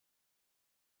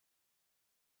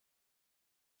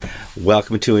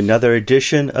Welcome to another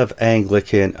edition of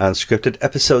Anglican Unscripted,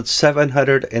 episode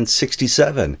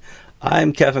 767.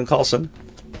 I'm Kevin Carlson.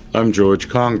 I'm George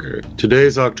Conger.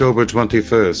 Today's October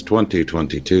 21st,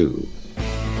 2022.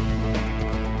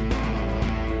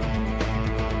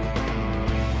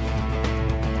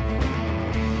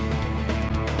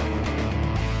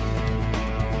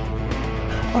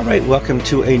 All right, welcome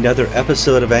to another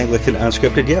episode of Anglican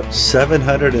Unscripted. Yep,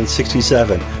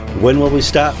 767. When will we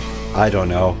stop? I don't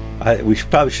know. We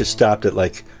probably should stop at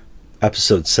like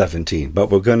episode 17,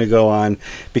 but we're going to go on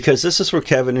because this is where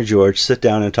Kevin and George sit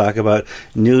down and talk about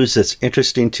news that's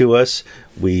interesting to us.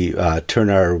 We turn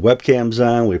our webcams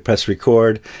on, we press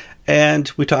record,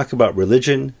 and we talk about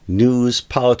religion, news,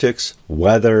 politics,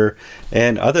 weather,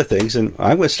 and other things. And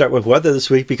I'm going to start with weather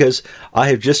this week because I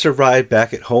have just arrived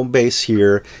back at home base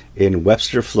here in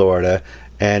Webster, Florida,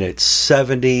 and it's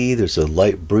 70. There's a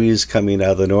light breeze coming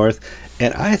out of the north,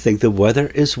 and I think the weather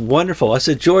is wonderful. I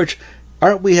said, George,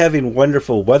 aren't we having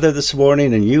wonderful weather this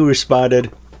morning? And you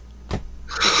responded,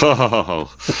 I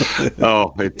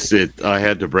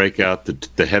had to break out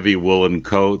the heavy woolen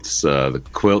coats, the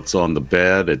quilts on the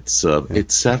bed. It's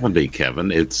 70,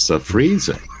 Kevin. It's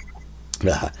freezing.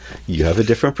 You have a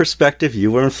different perspective.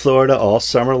 You were in Florida all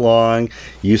summer long.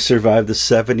 You survived the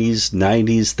 70s,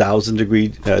 90s, 1,000-degree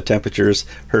temperatures.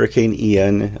 Hurricane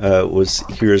Ian was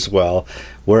here as well.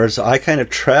 Whereas I kind of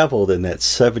traveled in that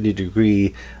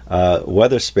 70-degree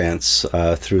weather spans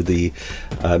through the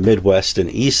Midwest and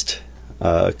East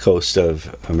coast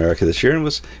of America this year, and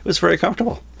it was very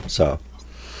comfortable. So,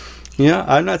 yeah,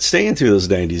 I'm not staying through those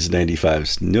 90s and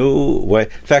 95s. No way. In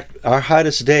fact, our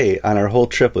hottest day on our whole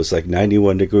trip was like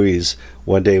 91 degrees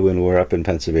one day when we were up in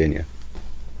Pennsylvania.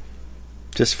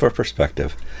 Just for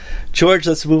perspective. George,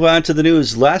 let's move on to the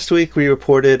news. Last week we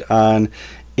reported on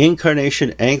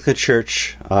Incarnation Anglican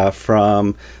Church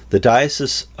from the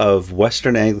Diocese of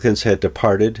Western Anglicans had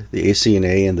departed the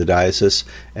ACNA in the diocese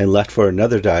and left for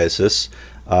another diocese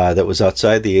that was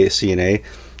outside the ACNA.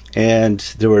 And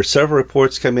there were several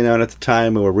reports coming out at the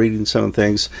time, and we're reading some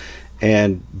things.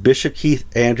 And Bishop Keith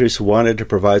Andrews wanted to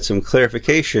provide some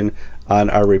clarification on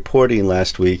our reporting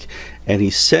last week. And he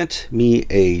sent me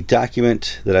a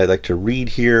document that I'd like to read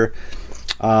here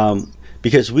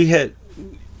because we had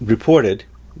reported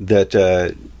that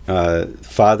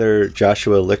Father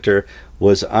Joshua Lichter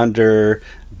was under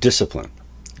discipline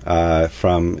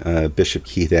from Bishop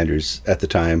Keith Andrews at the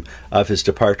time of his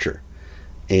departure.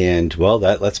 And, well,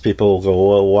 that lets people go,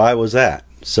 well, why was that?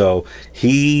 So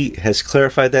he has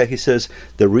clarified that. He says,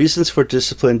 the reasons for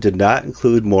discipline did not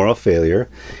include moral failure.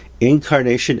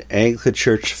 Incarnation Anglican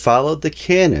Church followed the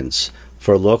canons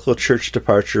for local church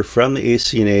departure from the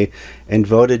ACNA and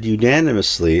voted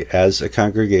unanimously as a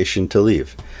congregation to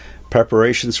leave.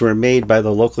 Preparations were made by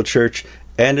the local church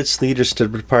and its leaders to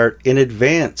depart in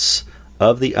advance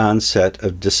of the onset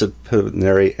of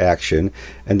disciplinary action,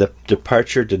 and the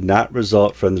departure did not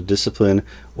result from the discipline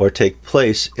or take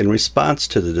place in response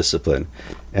to the discipline.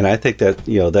 And I think that,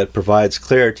 that provides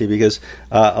clarity because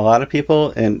a lot of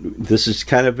people, and this has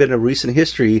kind of been a recent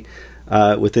history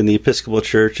within the Episcopal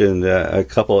Church and a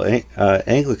couple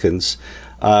Anglicans,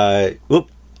 I'm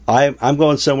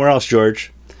going somewhere else,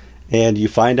 George. And you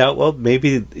find out, well,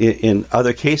 maybe in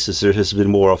other cases there has been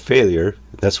moral failure.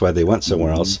 That's why they went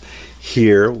somewhere else.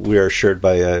 Here, we are assured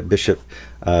by Bishop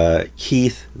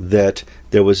Keith that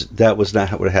that was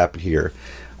not what happened here.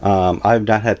 I've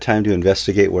not had time to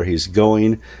investigate where he's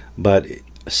going, but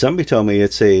somebody told me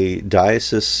it's a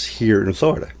diocese here in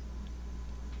Florida.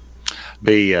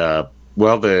 The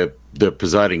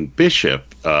presiding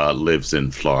bishop lives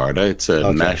in Florida. It's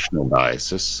a national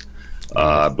diocese.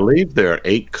 I believe there are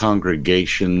 8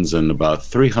 congregations and about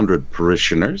 300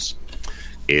 parishioners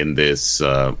in this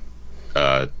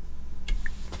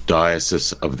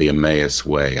Diocese of the Emmaus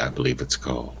Way, I believe it's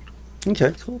called.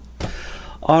 Okay, cool.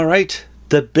 All right.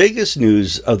 The biggest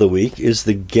news of the week is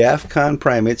the GAFCON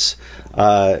Primates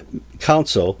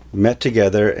Council met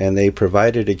together and they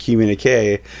provided a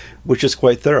communique, which is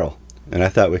quite thorough. And I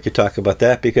thought we could talk about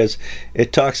that because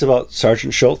it talks about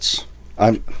Sergeant Schultz.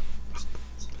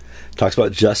 Talks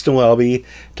about Justin Welby,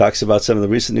 talks about some of the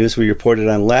recent news we reported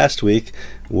on last week,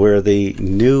 where the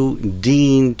new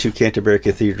dean to Canterbury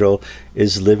Cathedral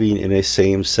is living in a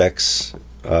same-sex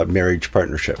marriage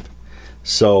partnership.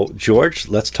 So, George,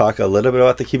 let's talk a little bit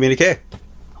about the communique.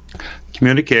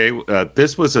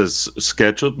 This was a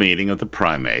scheduled meeting of the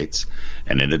primates,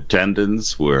 and in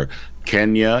attendance were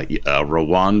Kenya,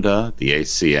 Rwanda, the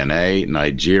ACNA,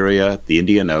 Nigeria, the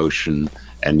Indian Ocean,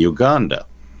 and Uganda.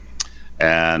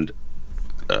 And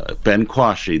Ben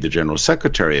Kwashi, the General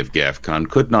Secretary of GAFCON,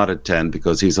 could not attend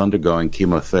because he's undergoing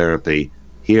chemotherapy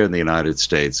here in the United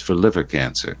States for liver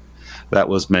cancer. That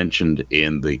was mentioned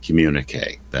in the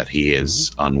communique, that he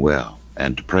is unwell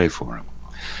and to pray for him.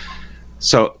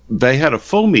 So they had a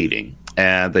full meeting,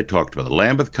 and they talked about the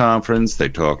Lambeth Conference. They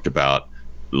talked about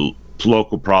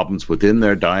local problems within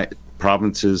their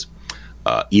provinces.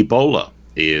 Ebola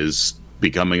is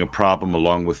becoming a problem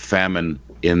along with famine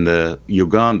in the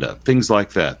Uganda, things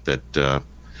like that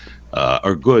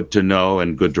are good to know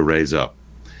and good to raise up.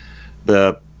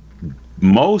 The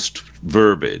most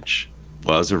verbiage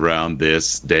was around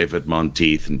this David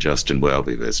Monteith and Justin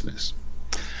Welby business.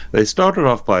 They started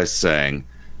off by saying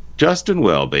Justin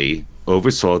Welby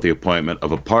oversaw the appointment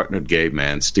of a partnered gay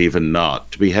man, Stephen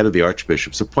Knott, to be head of the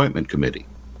Archbishop's Appointment Committee.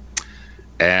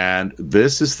 And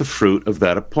this is the fruit of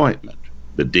that appointment.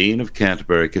 The Dean of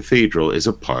Canterbury Cathedral is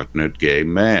a partnered gay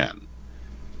man.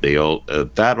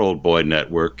 That old boy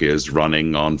network is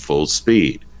running on full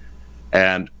speed.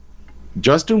 And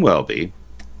Justin Welby,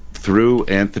 through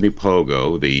Anthony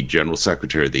Pogo, the General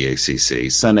Secretary of the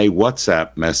ACC, sent a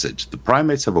WhatsApp message. The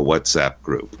primates have a WhatsApp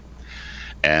group,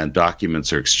 and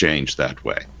documents are exchanged that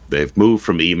way. They've moved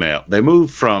from email. They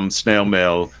moved from snail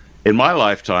mail. In my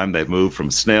lifetime, they've moved from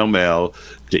snail mail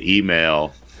to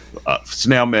email,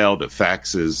 snail mail to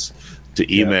faxes to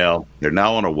email. Yeah. They're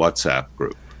now on a WhatsApp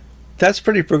group. That's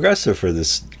pretty progressive for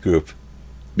this group.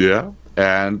 Yeah.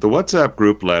 And the WhatsApp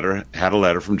group had a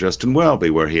letter from Justin Welby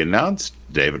where he announced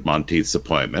David Monteith's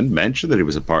appointment, mentioned that he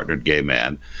was a partnered gay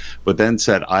man, but then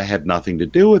said, I had nothing to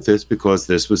do with this because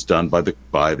this was done by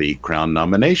the Crown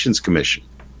Nominations Commission.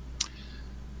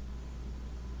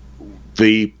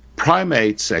 The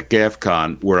primates at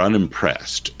GAFCON were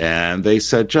unimpressed, and they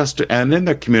said and in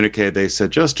their communique they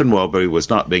said Justin Welby was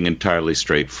not being entirely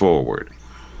straightforward,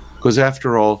 because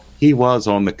after all, he was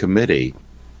on the committee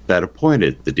that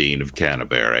appointed the Dean of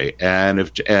Canterbury, and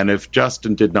if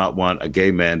Justin did not want a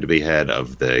gay man to be head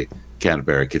of the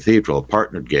Canterbury Cathedral, a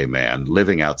partnered gay man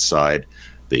living outside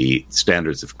the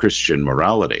standards of Christian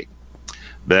morality,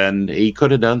 then he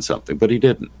could have done something, but he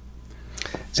didn't.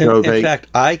 So in fact,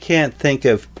 I can't think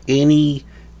of any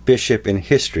bishop in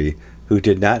history who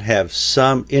did not have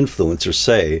some influence or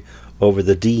say over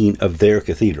the dean of their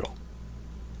cathedral.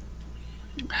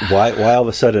 Why all of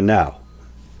a sudden now?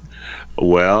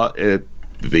 Well,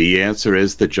 the answer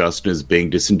is that Justin is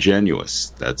being disingenuous.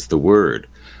 That's the word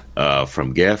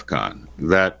from GAFCON.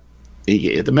 That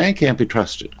the man can't be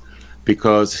trusted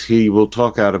because he will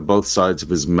talk out of both sides of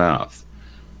his mouth.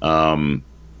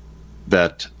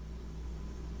 That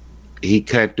he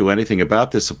can't do anything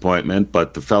about this appointment,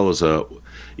 but the fellow's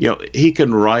he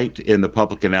can write in the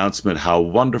public announcement how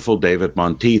wonderful David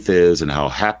Monteith is and how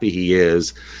happy he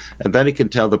is, and then he can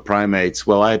tell the primates,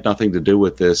 well, I had nothing to do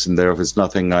with this, and there is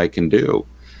nothing I can do.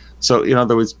 So,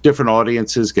 there was different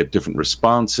audiences get different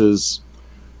responses,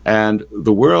 and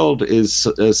the world is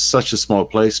such a small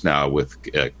place now with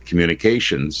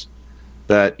communications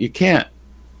that you can't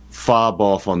fob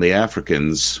off on the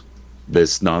Africans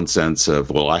this nonsense of,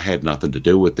 well, I had nothing to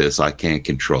do with this, I can't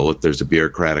control it, there's a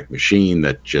bureaucratic machine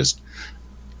that just,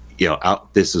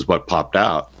 this is what popped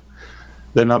out.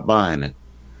 They're not buying it.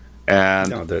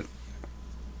 And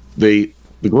the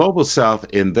Global South,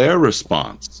 in their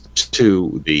response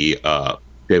to the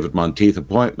David Monteith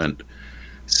appointment,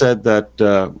 said that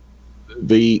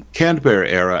the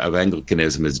Canterbury era of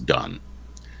Anglicanism is done.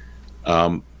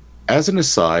 As an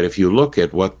aside, if you look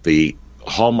at what the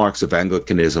hallmarks of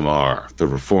Anglicanism are, the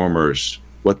reformers,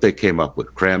 what they came up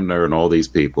with, Cranmer and all these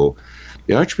people,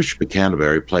 the Archbishop of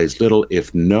Canterbury plays little,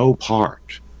 if no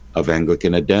part of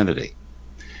Anglican identity.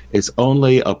 It's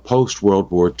only a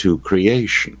post-World War II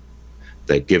creation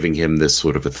that giving him this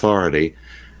sort of authority,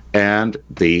 and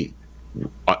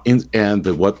what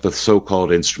the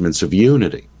so-called instruments of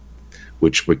unity,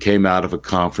 which came out of a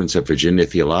conference at Virginia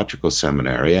Theological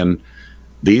Seminary, and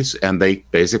they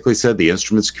basically said the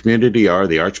instruments community are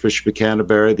the Archbishop of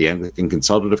Canterbury, the Anglican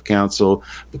Consultative Council,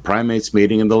 the Primates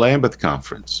Meeting, and the Lambeth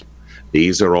Conference.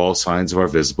 These are all signs of our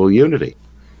visible unity.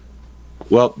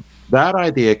 Well, that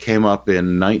idea came up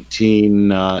in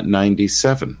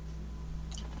 1997.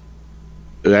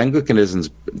 Anglicanism,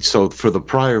 so for the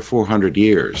prior 400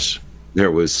 years,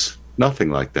 there was nothing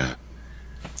like that.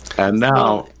 And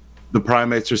now the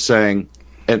primates are saying,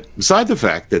 and beside the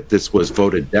fact that this was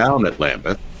voted down at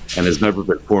Lambeth and has never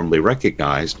been formally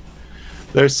recognized,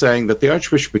 they're saying that the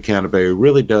Archbishop of Canterbury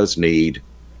really does need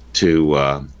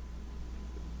to...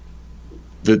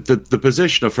 The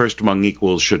position of first among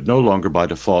equals should no longer by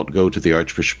default go to the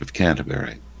Archbishop of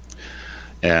Canterbury.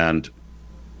 And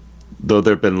though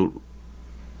there have been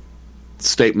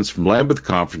statements from Lambeth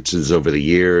conferences over the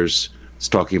years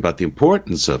talking about the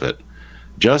importance of it,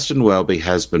 Justin Welby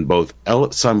has been both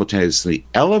simultaneously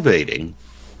elevating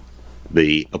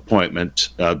the appointment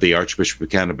of the Archbishop of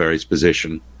Canterbury's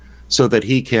position so that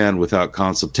he can, without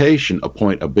consultation,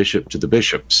 appoint a bishop to the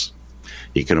bishops.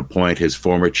 He can appoint his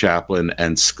former chaplain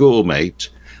and schoolmate,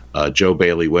 Jo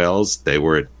Bailey Wells. They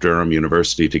were at Durham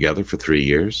University together for 3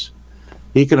 years.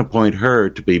 He can appoint her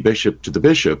to be bishop to the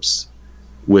bishops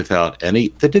without any,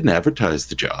 they didn't advertise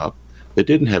the job. They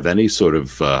didn't have any sort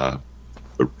of,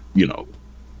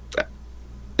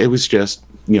 it was just,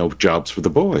 jobs for the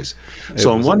boys.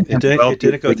 So on one hand, it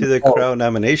didn't go through the Crown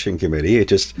nomination committee. It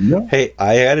just, hey,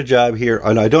 I had a job here.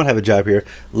 Oh, no, I don't have a job here.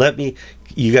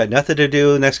 You got nothing to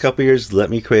do the next couple of years. Let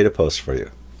me create a post for you.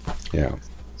 Yeah.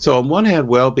 So on one hand,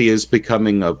 Welby is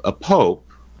becoming a pope.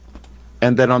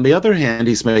 And then on the other hand,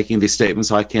 he's making these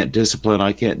statements, I can't discipline,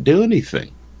 I can't do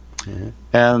anything. Mm-hmm.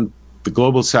 And the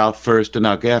Global South First and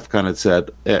now GAFCON had said,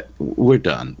 we're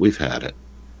done. We've had it.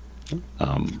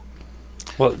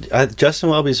 Well, Justin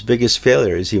Welby's biggest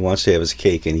failure is he wants to have his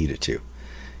cake and eat it too.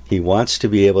 He wants to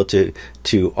be able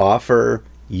to offer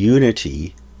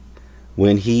unity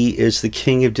when he is the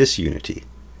king of disunity.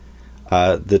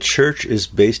 The church is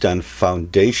based on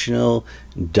foundational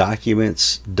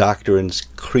documents, doctrines,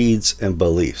 creeds, and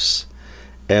beliefs.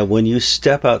 And when you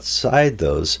step outside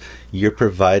those, you're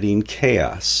providing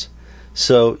chaos.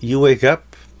 So you wake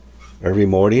up every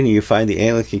morning and you find the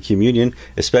Anglican Communion,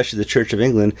 especially the Church of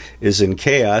England, is in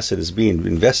chaos and is being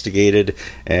investigated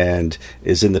and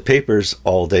is in the papers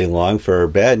all day long for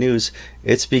bad news.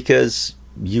 It's because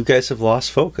you guys have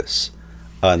lost focus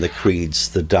on the creeds,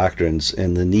 the doctrines,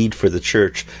 and the need for the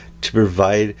church to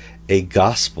provide a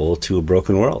gospel to a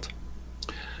broken world.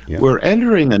 Yeah. We're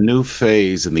entering a new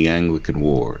phase in the Anglican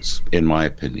Wars, in my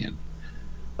opinion.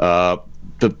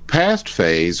 The past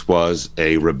phase was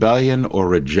a rebellion or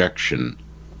rejection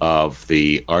of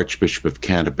the Archbishop of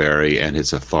Canterbury and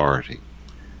his authority.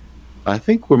 I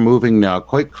think we're moving now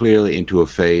quite clearly into a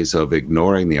phase of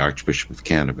ignoring the Archbishop of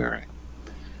Canterbury,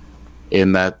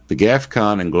 in that the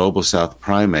GAFCON and Global South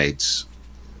primates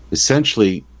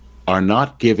essentially are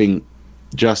not giving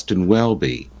Justin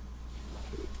Welby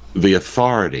the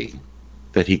authority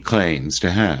that he claims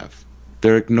to have.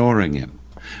 They're ignoring him.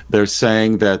 They're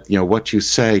saying that, what you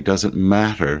say doesn't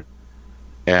matter,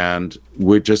 and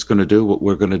we're just going to do what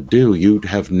we're going to do. You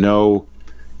have no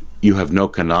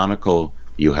canonical,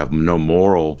 you have no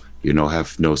moral,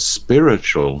 have no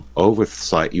spiritual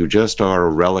oversight. You just are a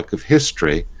relic of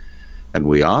history. And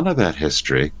we honor that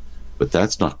history, but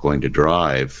that's not going to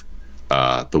drive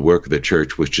the work of the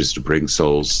church, which is to bring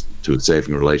souls to a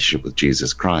saving relationship with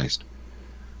Jesus Christ.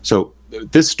 So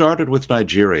this started with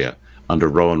Nigeria under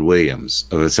Rowan Williams,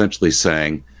 of essentially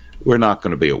saying, we're not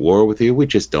going to be at war with you, we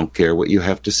just don't care what you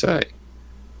have to say.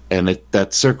 And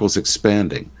that circle's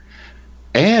expanding.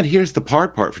 And here's the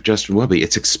part for Justin Welby,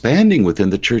 it's expanding within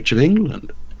the Church of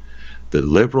England. The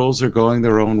liberals are going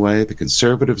their own way, the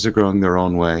conservatives are going their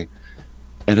own way.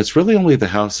 And it's really only the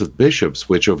House of Bishops,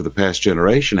 which over the past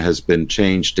generation has been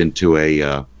changed into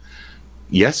a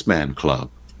yes man club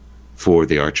for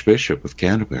the Archbishop of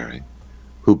Canterbury,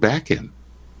 who back him.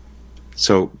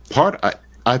 So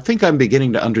I think I'm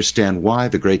beginning to understand why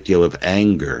the great deal of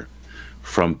anger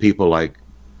from people like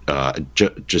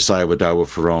Josiah Wadawa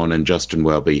Ferrone and Justin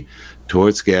Welby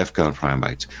towards GAFCON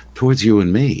primates, towards you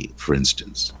and me, for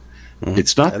instance. Mm-hmm.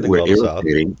 It's not that we're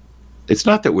irritating. It's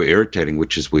not that we're irritating,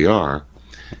 which is we are.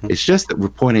 It's just that we're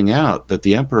pointing out that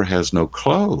the emperor has no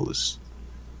clothes,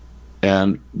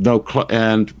 and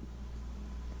and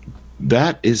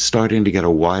that is starting to get a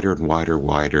wider and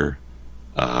wider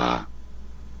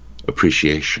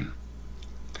appreciation.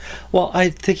 Well, I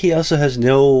think he also has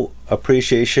no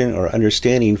appreciation or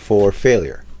understanding for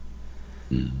failure.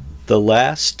 The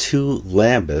last two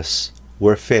Lambeths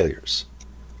were failures.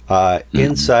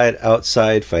 Inside,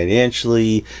 outside,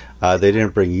 financially. They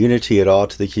didn't bring unity at all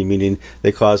to the communion.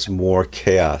 They caused more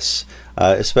chaos,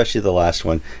 especially the last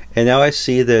one. And now I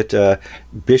see that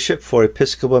Bishop for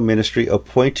Episcopal Ministry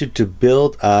appointed to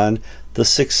build on the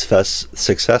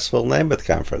successful Lambeth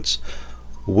Conference.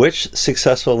 Which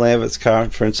successful Lambeth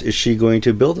Conference is she going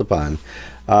to build upon?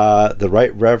 The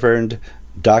Right Reverend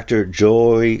Dr.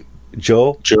 Joe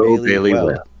Bailey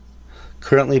Wells,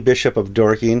 currently Bishop of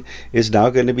Dorking, is now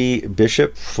going to be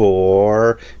Bishop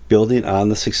for building on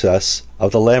the success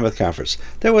of the Lambeth Conference.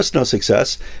 There was no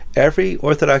success. Every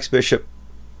Orthodox bishop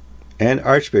and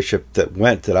archbishop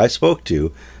that I spoke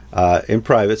to in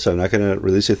private, so I'm not going to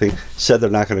release anything, said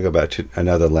they're not going to go back to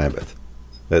another Lambeth.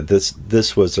 That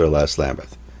this was their last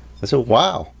Lambeth. I said,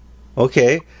 wow,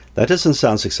 okay, that doesn't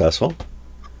sound successful.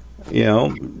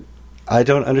 I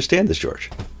don't understand this,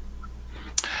 George.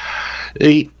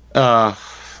 Uh,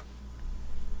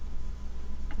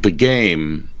 the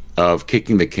game of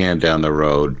kicking the can down the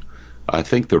road, I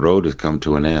think the road has come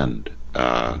to an end.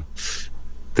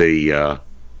 There's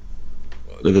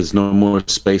no more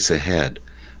space ahead.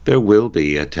 There will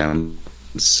be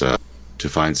attempts to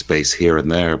find space here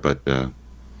and there, but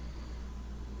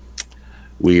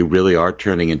we really are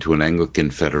turning into an Anglican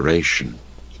federation,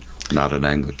 not an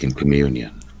Anglican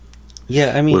communion.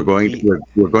 Yeah, I mean, we're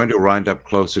going to wind up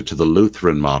closer to the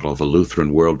Lutheran model, the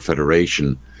Lutheran World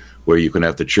Federation, where you can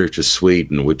have the Church of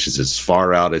Sweden, which is as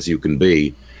far out as you can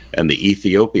be, and the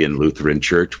Ethiopian Lutheran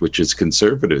Church, which is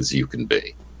conservative as you can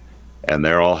be. And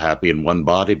they're all happy in one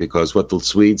body because what the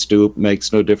Swedes do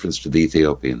makes no difference to the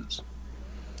Ethiopians.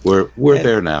 We're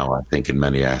there now, I think, in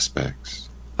many aspects.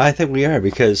 I think we are,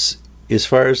 because as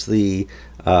far as the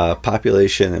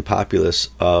population and populace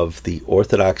of the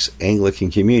Orthodox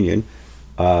Anglican Communion,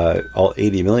 all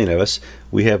 80 million of us,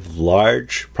 we have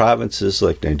large provinces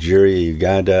like Nigeria,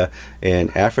 Uganda,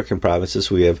 and African provinces.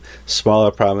 We have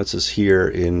smaller provinces here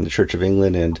in the Church of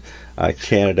England and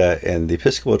Canada and the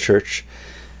Episcopal Church.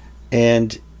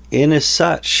 And in as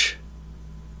such,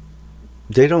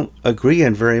 they don't agree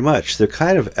on very much. They're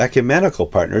kind of ecumenical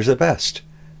partners at best.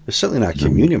 They're certainly not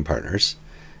communion partners.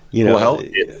 You know,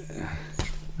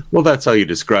 well, that's how you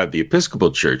describe the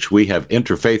Episcopal Church. We have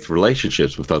interfaith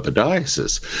relationships with other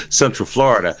dioceses. Central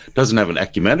Florida doesn't have an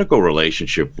ecumenical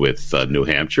relationship with New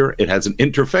Hampshire. It has an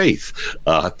interfaith.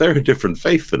 They're a different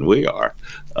faith than we are.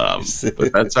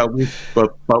 But that's how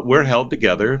but we're held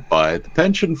together by the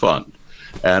pension fund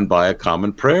and by a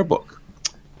common prayer book.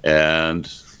 And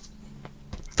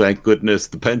thank goodness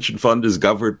the pension fund is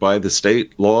governed by the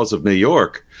state laws of New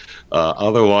York.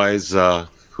 Otherwise,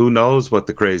 who knows what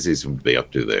the crazies would be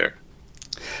up to there.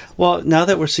 Well, now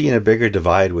that we're seeing a bigger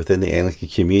divide within the Anglican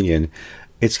Communion,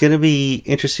 it's going to be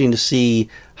interesting to see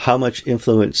how much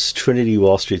influence Trinity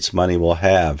Wall Street's money will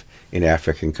have in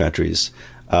African countries.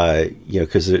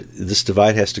 Because this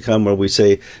divide has to come where we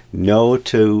say no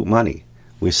to money.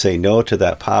 We say no to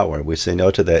that power. We say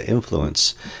no to that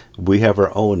influence. We have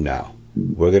our own now.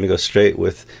 We're going to go straight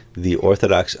with the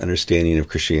Orthodox understanding of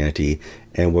Christianity,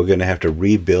 and we're going to have to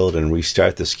rebuild and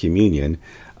restart this communion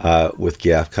with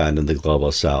GAFCON and the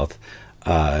Global South.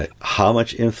 How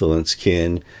much influence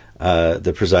can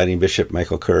the presiding bishop,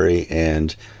 Michael Curry,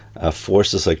 and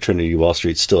forces like Trinity Wall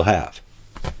Street still have?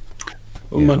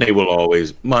 Well, money will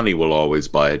always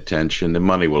buy attention, and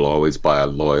money will always buy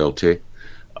loyalty.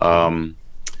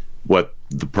 What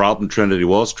the problem Trinity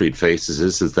Wall Street faces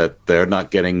is that they're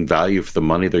not getting value for the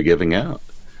money they're giving out.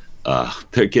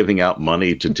 They're giving out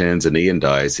money to Tanzanian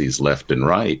dioceses left and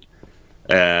right.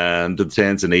 And the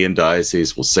Tanzanian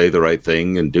diocese will say the right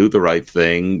thing and do the right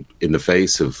thing in the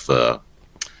face of the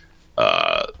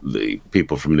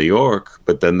people from New York,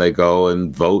 but then they go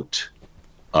and vote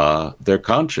their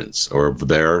conscience or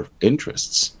their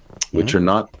interests, which are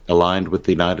not aligned with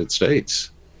the United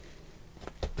States.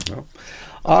 No.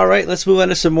 All right, let's move on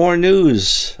to some more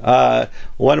news.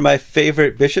 One of my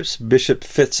favorite bishops, Bishop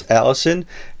Fitz Allison,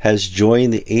 has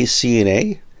joined the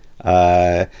ACNA.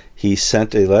 He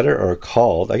sent a letter,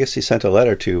 he sent a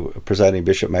letter to presiding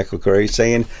Bishop Michael Curry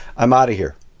saying, I'm out of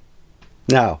here.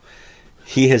 Now,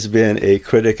 he has been a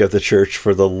critic of the church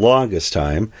for the longest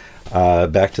time,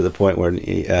 back to the point where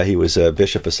he was a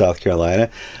bishop of South Carolina.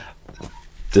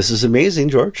 This is amazing,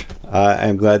 George.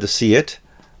 I'm glad to see it.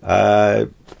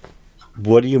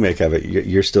 What do you make of it?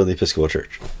 You're still in the Episcopal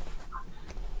Church.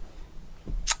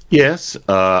 Yes,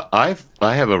 I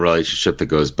have a relationship that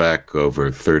goes back over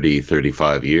 30,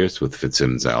 35 years with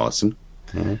Fitzsimmons Allison.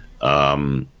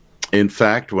 Mm-hmm. In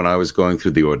fact, when I was going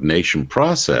through the ordination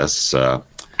process,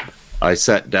 I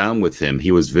sat down with him.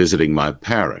 He was visiting my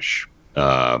parish,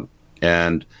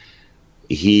 and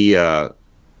he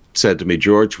said to me,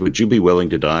 George, would you be willing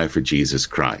to die for Jesus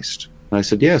Christ? And I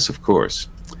said, yes, of course.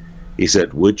 He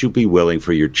said, would you be willing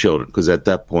for your children? Because at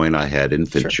that point I had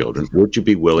infant children. Would you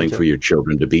be willing for your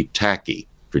children to be tacky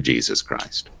for Jesus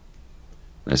Christ?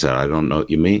 I said, I don't know what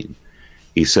you mean.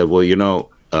 He said, well, you've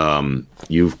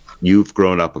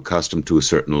grown up accustomed to a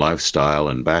certain lifestyle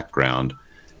and background.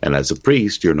 And as a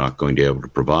priest, you're not going to be able to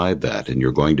provide that. And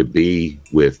you're going to be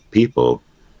with people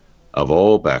of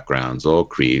all backgrounds, all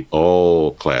creed,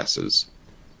 all classes.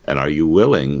 And are you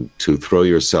willing to throw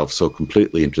yourself so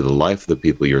completely into the life of the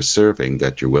people you're serving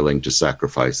that you're willing to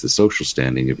sacrifice the social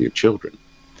standing of your children?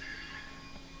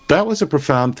 That was a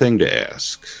profound thing to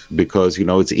ask because,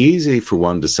 it's easy for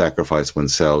one to sacrifice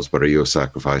oneself, but are you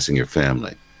sacrificing your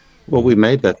family? Well, we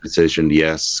made that decision.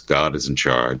 Yes, God is in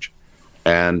charge.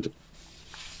 And,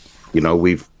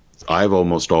 I've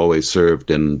almost always served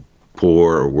in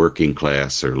poor or working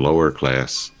class or lower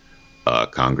class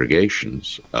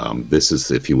congregations. This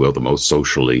is, if you will, the most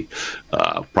socially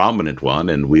prominent one,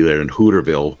 and we are in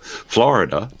Hooterville,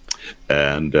 Florida,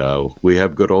 and we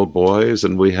have good old boys,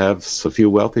 and we have a few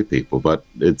wealthy people. But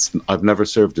I've never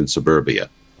served in suburbia,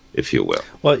 if you will.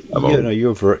 Well,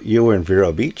 you were in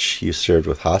Vero Beach. You served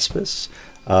with hospice.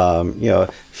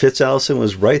 Fitz Allison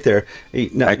was right there.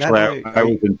 Actually, I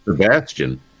was in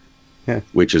Sebastian,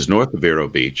 which is north of Vero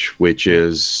Beach, which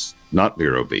is not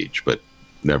Vero Beach, but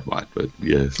never mind. But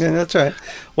yes, yeah, that's right.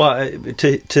 Well,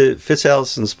 to Fitz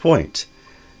Allison's point,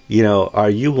 are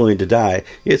you willing to die?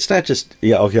 It's not just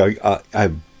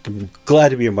I'm glad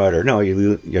to be a martyr. No, are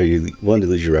you willing to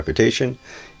lose your reputation?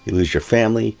 You lose your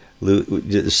family.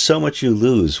 There's so much you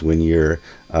lose when you're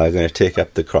going to take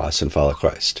up the cross and follow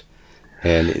Christ.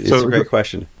 And it's a great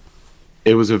question.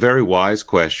 It was a very wise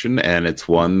question, and it's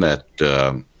one that,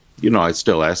 I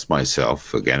still ask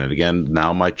myself again and again.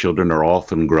 Now my children are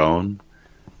often grown,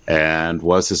 and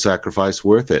was the sacrifice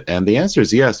worth it? And the answer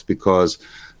is yes, because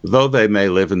though they may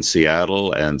live in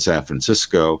Seattle and San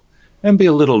Francisco and be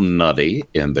a little nutty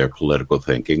in their political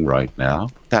thinking right now,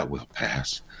 that will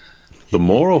pass. The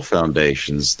moral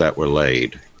foundations that were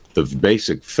laid, the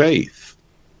basic faith,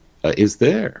 is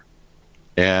there.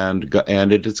 And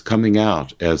it is coming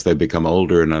out as they become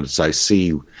older, and as I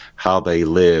see how they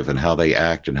live and how they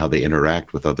act and how they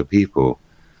interact with other people,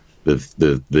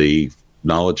 the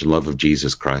knowledge and love of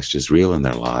Jesus Christ is real in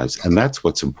their lives, and that's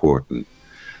what's important.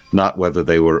 Not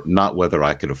whether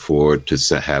I could afford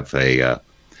to have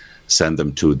send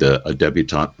them to a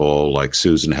debutante ball like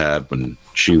Susan had when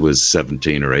she was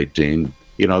 17 or 18.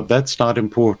 That's not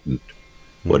important.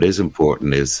 What is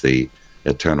important is the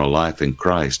eternal life in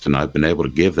Christ, and I've been able to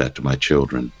give that to my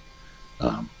children.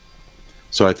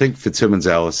 So I think Fitzsimmons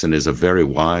Allison is a very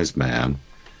wise man,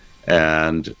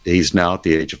 and he's now at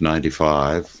the age of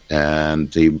 95,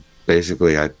 and he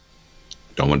basically, I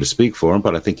don't want to speak for him,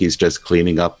 but I think he's just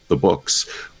cleaning up the books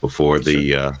before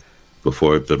the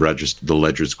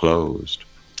ledger's closed.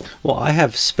 Well, I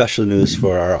have special news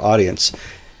for our audience.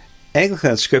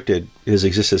 Anglican Unscripted has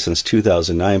existed since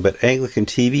 2009, but Anglican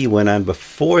TV went on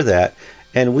before that,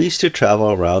 and we used to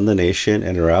travel around the nation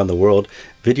and around the world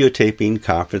videotaping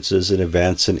conferences and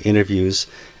events and interviews.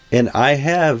 And I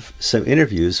have some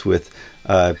interviews with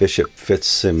Bishop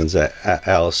Fitzsimmons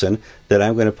Allison that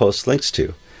I'm going to post links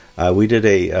to. We did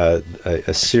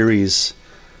a series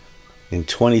in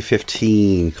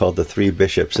 2015 called The Three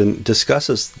Bishops, and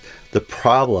discusses the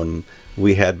problem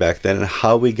we had back then and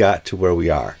how we got to where we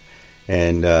are.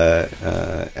 And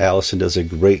Allison does a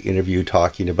great interview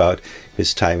talking about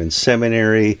his time in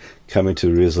seminary, coming to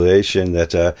the realization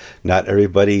that not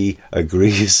everybody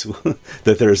agrees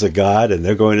that there's a God and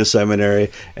they're going to seminary.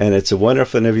 And it's a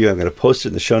wonderful interview. I'm going to post it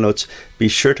in the show notes. Be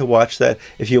sure to watch that.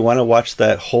 If you want to watch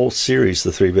that whole series,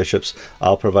 The Three Bishops,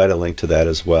 I'll provide a link to that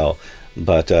as well.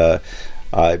 But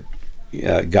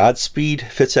Godspeed,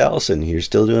 Fitz Allison. You're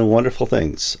still doing wonderful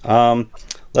things.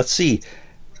 Let's see.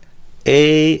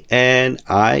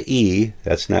 ANIE,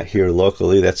 that's not here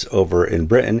locally, that's over in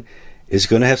Britain, is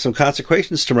going to have some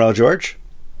consecrations tomorrow, George.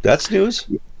 That's news.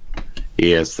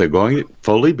 Yes, they're going to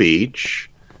Foley Beach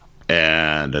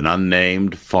and an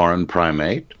unnamed foreign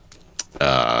primate.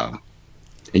 And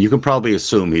you can probably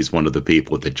assume he's one of the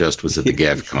people that just was at the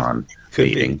GAFCON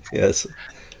meeting. Be, yes.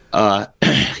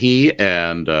 He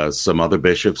and some other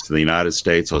bishops in the United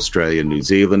States, Australia, and New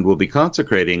Zealand will be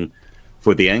consecrating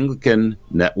for the Anglican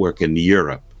network in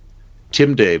Europe,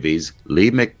 Tim Davies, Lee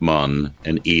McMunn,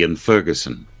 and Ian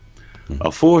Ferguson.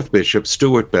 A fourth bishop,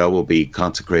 Stuart Bell, will be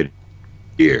consecrated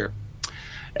here.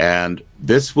 And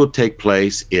this will take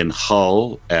place in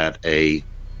Hull at a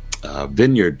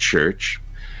vineyard church.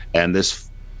 And this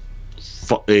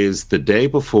is the day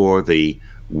before the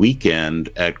weekend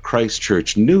at Christ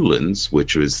Church Newlands,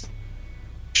 which was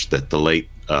that the late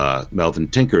Melvin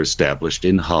Tinker established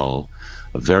in Hull,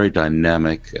 a very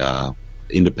dynamic,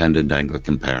 independent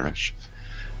Anglican parish,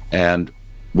 and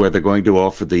where they're going to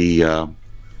offer the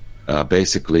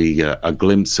basically a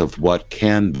glimpse of what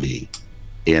can be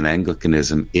in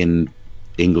Anglicanism in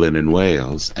England and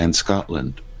Wales and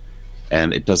Scotland.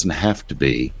 And it doesn't have to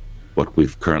be what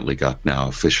we've currently got now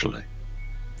officially.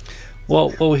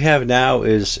 Well, what we have now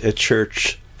is a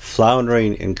church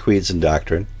floundering in creeds and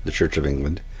doctrine, the Church of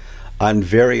England, on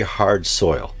very hard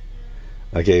soil.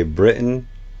 Okay, Britain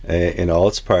in all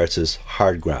its parts is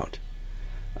hard ground.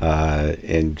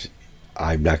 And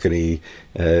I'm not going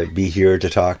to be here to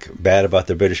talk bad about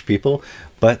the British people,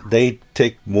 but they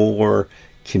take more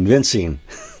convincing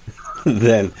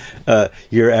than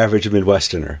your average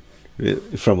Midwesterner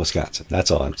from Wisconsin.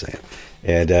 That's all I'm saying.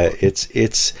 And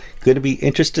it's going to be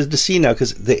interesting to see now,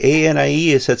 because the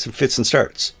ANIE has had some fits and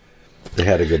starts. They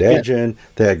had a good engine,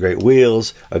 they had great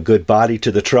wheels, a good body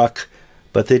to the truck,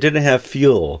 but they didn't have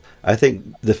fuel. I think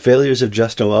the failures of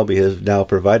Justin Welby have now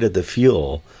provided the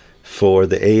fuel for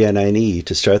the ANIE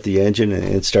to start the engine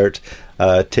and start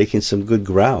taking some good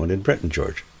ground in Britain,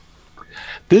 George.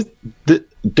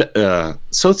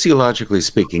 Sociologically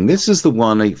speaking, this is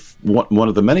one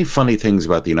of the many funny things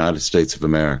about the United States of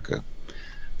America.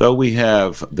 Though we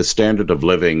have the standard of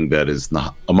living that is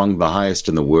among the highest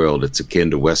in the world, it's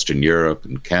akin to Western Europe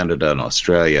and Canada and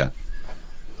Australia,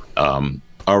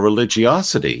 our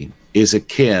religiosity is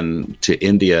akin to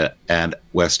India and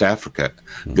West Africa.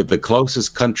 Mm-hmm. The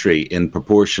closest country in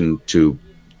proportion to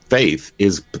faith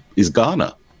is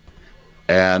Ghana.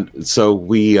 And so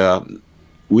we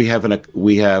have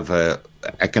a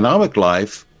economic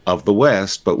life of the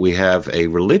West, but we have a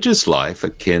religious life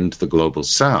akin to the global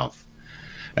South.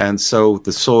 And so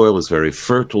the soil is very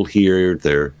fertile here.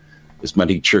 There are as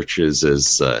many churches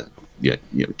as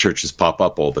churches pop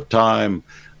up all the time.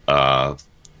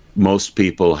 Most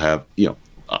people have,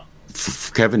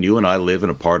 Kevin, you and I live in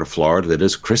a part of Florida that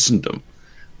is Christendom,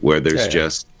 where there's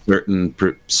just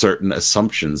certain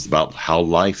assumptions about how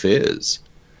life is,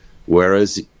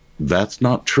 whereas that's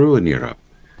not true in Europe.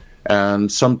 And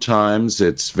sometimes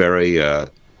it's very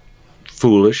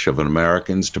foolish of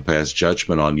Americans to pass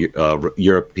judgment on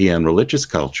European religious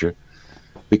culture,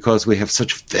 because we have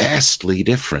such vastly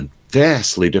different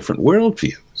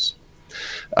worldviews.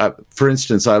 For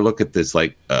instance, I look at this,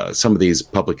 like some of these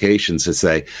publications that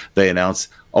say, they announce,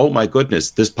 oh my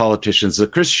goodness, this politician's a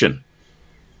Christian.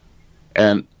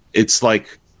 And it's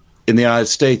like, in the United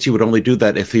States, you would only do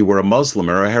that if he were a Muslim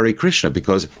or a Hare Krishna,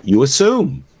 because you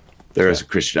assume there is a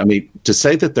Christian. I mean, to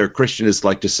say that they're Christian is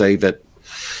like to say that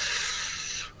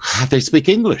they speak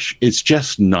English. It's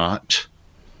just not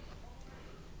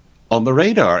on the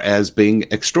radar as being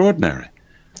extraordinary.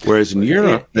 Whereas in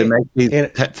Europe, they make these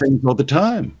pet things all the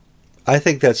time. I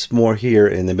think that's more here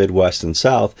in the Midwest and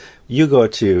South. You go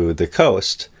to the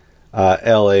coast,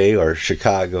 L.A. or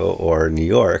Chicago or New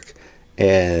York,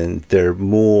 and they're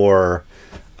more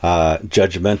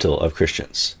judgmental of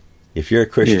Christians. If you're a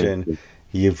Christian,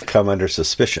 you've come under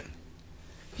suspicion.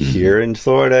 Here in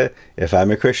Florida, if I'm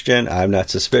a Christian, I'm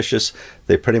not suspicious.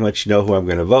 They pretty much know who I'm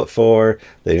going to vote for.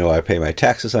 They know I pay my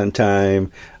taxes on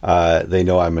time. They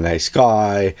know I'm a nice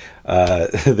guy.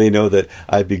 They know that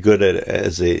I'd be good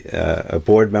as a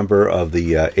board member of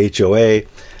the HOA.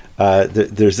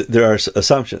 There are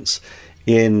assumptions.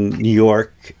 In New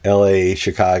York, LA,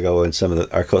 Chicago, and some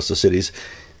of our coastal cities,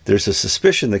 there's a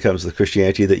suspicion that comes with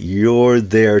Christianity that you're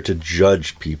there to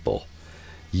judge people.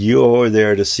 You're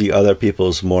there to see other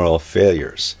people's moral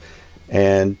failures.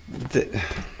 And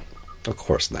of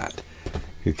course not,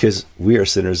 because we are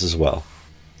sinners as well.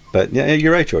 But yeah,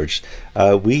 you're right, George.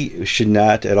 We should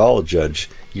not at all judge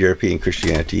European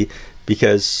Christianity,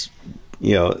 because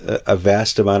a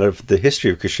vast amount of the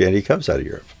history of Christianity comes out of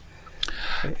Europe.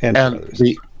 And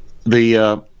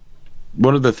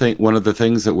one of the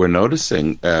things that we're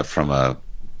noticing from a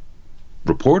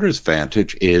reporter's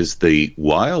vantage is the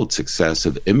wild success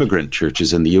of immigrant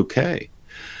churches in the UK.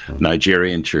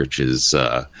 Nigerian churches,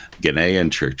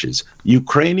 Ghanaian churches,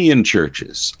 Ukrainian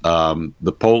churches.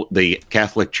 The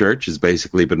Catholic Church has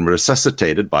basically been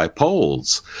resuscitated by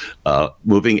Poles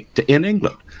moving in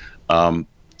England.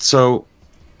 So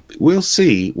we'll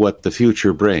see what the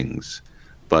future brings.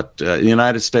 But in the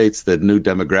United States, the new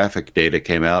demographic data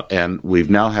came out, and we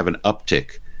now have an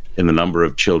uptick in the number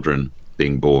of children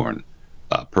being born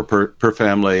per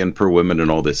family and per women and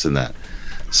all this and that.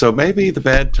 So maybe the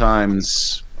bad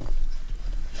times...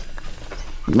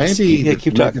 Maybe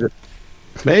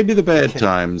the bad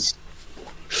times.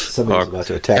 Somebody's about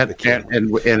to attack the camera.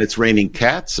 And it's raining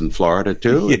cats in Florida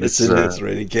too. Yes, it's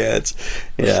raining cats.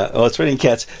 Yeah, it's raining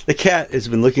cats. The cat has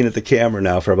been looking at the camera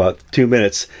now for about 2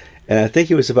 minutes, and I think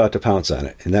he was about to pounce on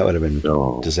it, and that would have been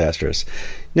disastrous.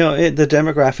 The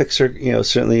demographics are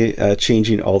certainly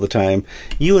changing all the time.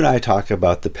 You and I talk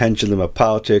about the pendulum of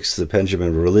politics, the pendulum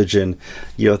of religion.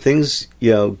 Things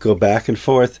go back and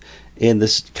forth in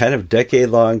this kind of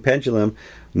decade-long pendulum.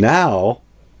 Now,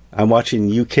 I'm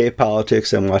watching UK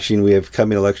politics. We have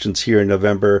coming elections here in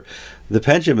November. The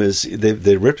pendulum is,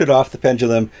 they ripped it off the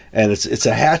pendulum, and it's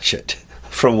a hatchet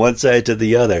from one side to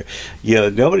the other.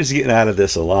 Nobody's getting out of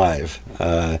this alive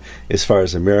as far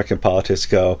as American politics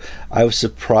go. I was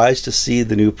surprised to see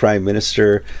the new Prime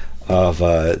Minister of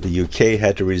the UK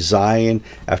had to resign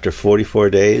after 44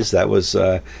 days. That was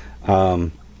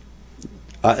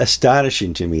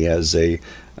astonishing to me as a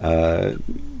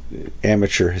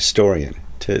amateur historian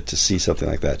to see something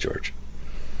like that, George.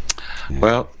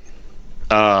 Well,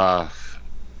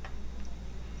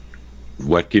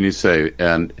 what can you say?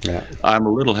 And I'm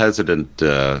a little hesitant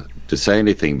to say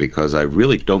anything because I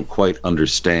really don't quite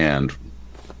understand.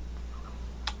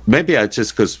 Maybe it's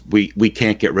just because we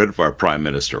can't get rid of our prime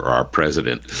minister or our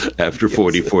president after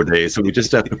 44 days, so we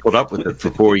just have to put up with it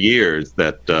for 4 years.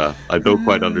 That I don't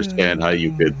quite understand how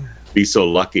you could be so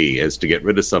lucky as to get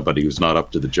rid of somebody who's not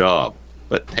up to the job.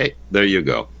 But hey, there you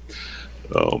go.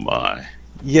 Oh my.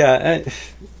 Yeah,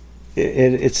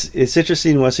 it's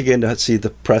interesting once again to see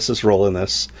the press's role in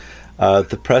this.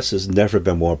 The press has never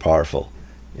been more powerful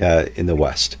in the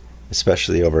West,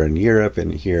 especially over in Europe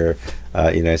and here,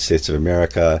 United States of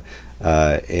America,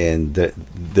 and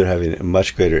they're having a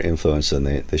much greater influence than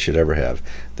they should ever have.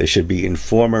 They should be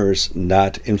informers,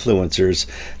 not influencers.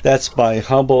 That's my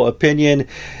humble opinion.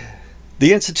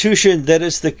 The institution that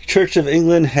is the Church of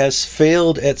England has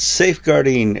failed at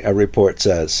safeguarding, a report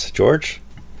says. George?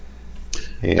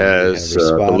 And as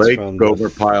the late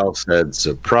Gomer Pyle said,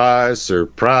 surprise,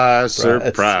 surprise,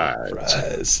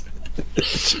 surprise.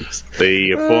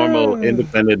 The formal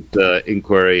independent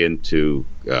inquiry into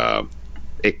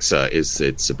ICSA is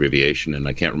its abbreviation, and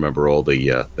I can't remember all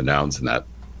the nouns in that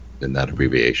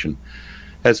abbreviation,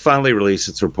 has finally released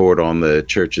its report on the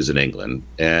churches in England,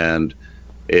 and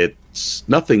it's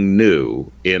nothing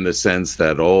new in the sense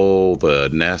that all the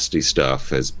nasty stuff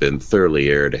has been thoroughly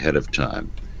aired ahead of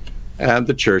time. And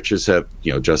the churches have,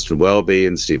 Justin Welby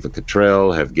and Stephen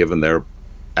Cottrell have given their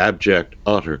abject,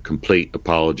 utter, complete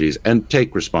apologies and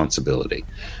take responsibility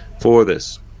for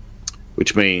this,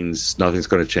 which means nothing's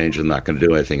going to change and not going to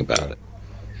do anything about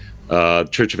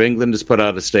it. Church of England has put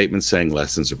out a statement saying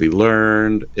lessons will be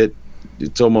learned.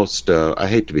 It's almost, I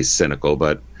hate to be cynical,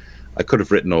 but I could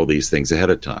have written all these things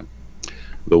ahead of time.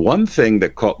 The one thing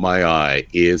that caught my eye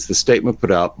is the statement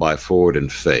put out by Forward in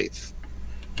Faith.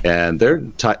 And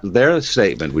their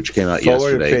statement, which came out yesterday.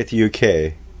 Forward in Faith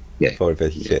UK. Yeah. Forward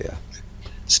in Faith UK, yeah.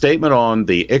 Statement on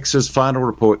the ICSA's final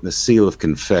report and the seal of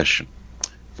confession.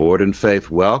 Forward in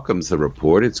Faith welcomes the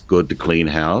report. It's good to clean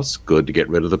house, good to get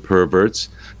rid of the perverts,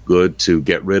 good to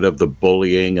get rid of the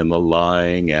bullying and the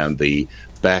lying and the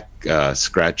back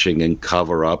scratching and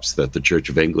cover-ups that the Church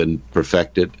of England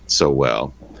perfected so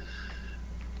well.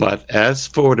 But as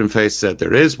Forward in Faith said,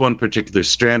 there is one particular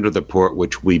strand of the report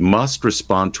which we must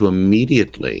respond to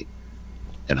immediately,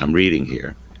 and I'm reading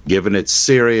here, given its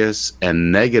serious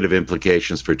and negative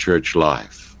implications for church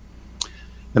life.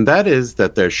 And that is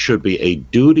that there should be a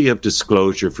duty of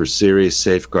disclosure for serious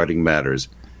safeguarding matters,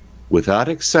 without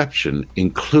exception,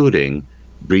 including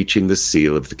breaching the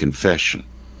seal of the confession.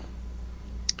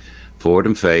 Forward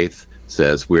in Faith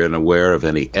says we're unaware of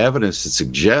any evidence to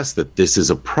suggest that this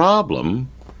is a problem,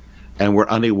 and we're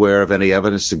unaware of any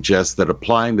evidence to suggest that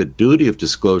applying the duty of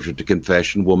disclosure to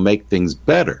confession will make things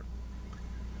better.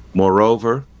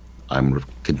 Moreover,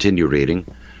 continue reading,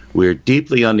 we're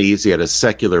deeply uneasy at a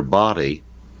secular body,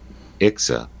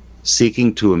 ICSA,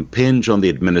 seeking to impinge on the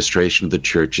administration of the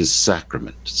church's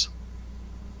sacraments.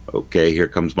 Okay, here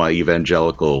comes my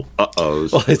evangelical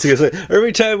uh-ohs. Well, it's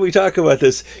every time we talk about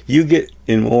this, you get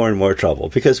in more and more trouble,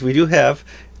 because we do have,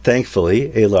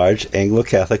 thankfully, a large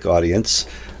Anglo-Catholic audience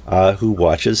who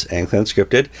watches Anglican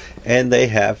Unscripted, and they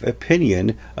have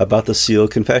opinion about the seal of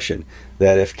confession.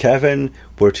 That if Kevin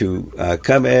were to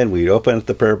come in, we'd open up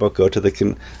the prayer book, go to the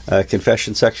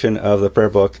confession section of the prayer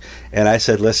book, and I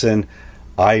said, listen,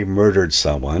 I murdered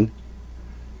someone,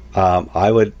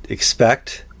 I would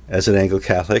expect, as an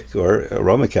Anglo-Catholic or a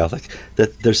Roman Catholic,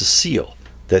 that there's a seal,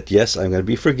 that yes, I'm going to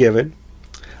be forgiven,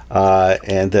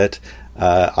 and that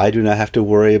I do not have to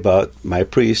worry about my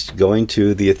priest going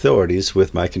to the authorities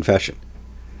with my confession.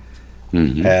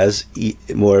 Mm-hmm. As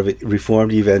more of a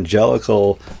Reformed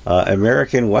evangelical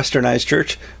American westernized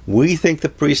church, we think the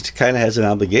priest kind of has an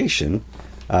obligation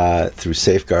through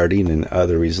safeguarding and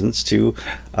other reasons to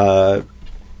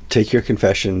take your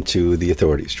confession to the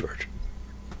authorities, George.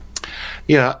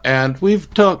 Yeah, and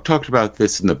we've talked about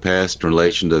this in the past in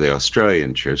relation to the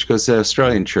Australian church, because the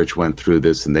Australian church went through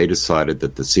this and they decided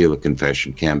that the seal of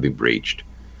confession can be breached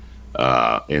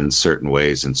in certain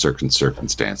ways, in certain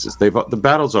circumstances. The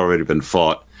battle's already been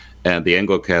fought, and the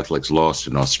Anglo-Catholics lost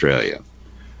in Australia.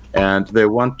 And they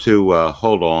want to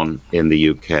hold on in the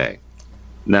UK.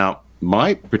 Now,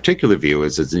 my particular view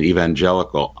is, as an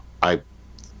evangelical, I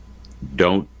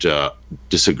don't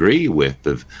disagree with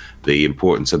the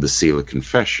importance of the seal of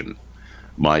confession.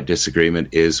 My disagreement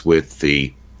is with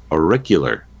the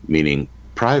auricular, meaning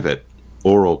private,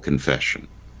 oral confession.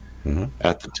 Mm-hmm.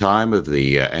 At the time of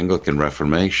the Anglican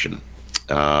Reformation,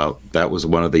 that was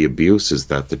one of the abuses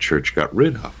that the church got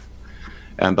rid of.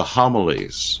 And the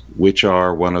homilies, which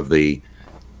are one of the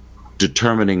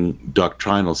determining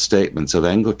doctrinal statements of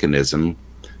Anglicanism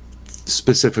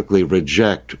specifically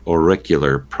reject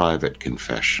auricular private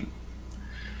confession.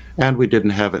 And we didn't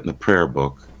have it in the prayer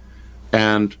book.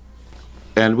 And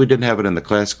we didn't have it in the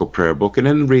classical prayer book. And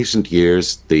in recent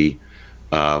years, the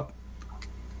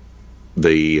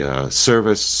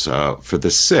service for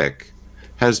the sick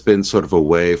has been sort of a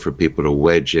way for people to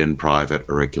wedge in private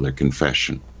auricular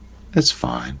confession. It's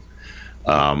fine.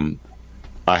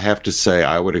 I have to say,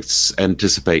 I would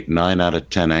anticipate 9 out of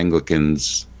 10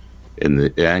 Anglicans in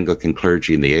the Anglican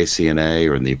clergy in the ACNA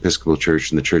or in the Episcopal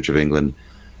Church in the Church of England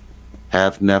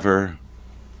have never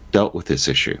dealt with this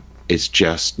issue. It's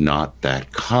just not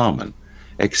that common,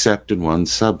 except in one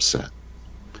subset,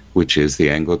 which is the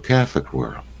Anglo-Catholic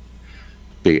world.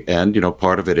 And,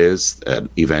 part of it is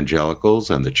evangelicals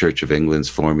and the Church of England's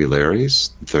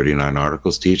formularies, 39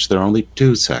 articles, teach there are only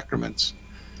 2 sacraments.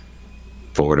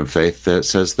 Forward in Faith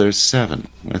says there's 7.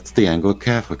 That's the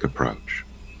Anglo-Catholic approach.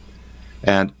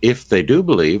 And if they do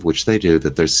believe, which they do,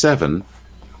 that there's 7,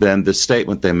 then the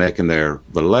statement they make in the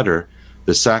letter,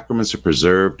 the sacraments are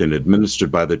preserved and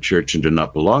administered by the Church and do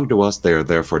not belong to us, they are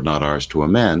therefore not ours to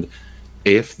amend.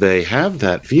 If they have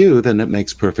that view, then it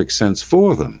makes perfect sense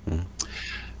for them. Mm.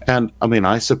 And,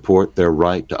 I support their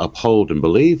right to uphold and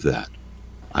believe that.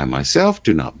 I myself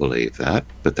do not believe that,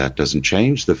 but that doesn't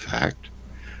change the fact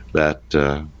that,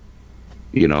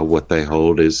 what they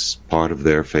hold is part of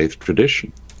their faith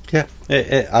tradition. Yeah,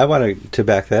 I want to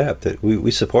back that up, that we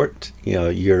support,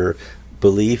 your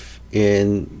belief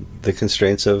in the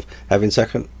constraints of having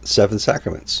 7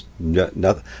 sacraments.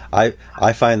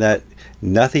 I find that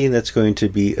nothing that's going to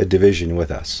be a division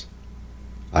with us.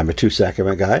 I'm a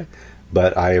 2-sacrament guy,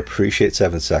 but I appreciate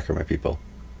 7 sacrament people.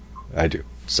 I do.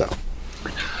 So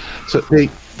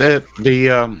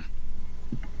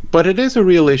but it is a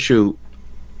real issue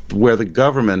where the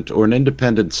government or an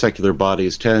independent secular body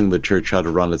is telling the church how to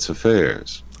run its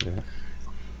affairs. Yeah.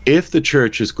 If the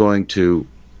church is going to,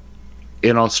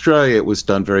 in Australia, it was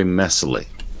done very messily,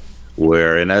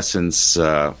 where in essence,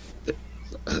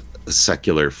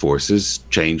 secular forces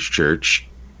changed church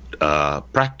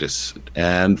practice,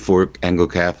 and for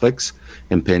Anglo-Catholics,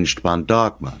 impinged upon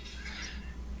dogma.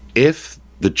 If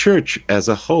the church as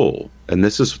a whole, and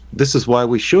this is why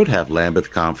we should have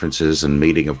Lambeth conferences and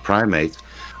meeting of primates,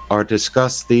 or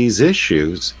discuss these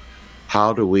issues,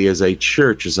 how do we as a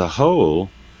church as a whole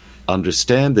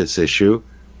understand this issue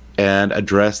and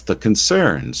address the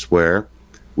concerns where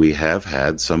we have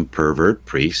had some pervert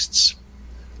priests,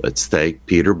 let's take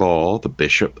Peter Ball, the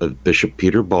Bishop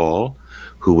Peter Ball,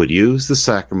 who would use the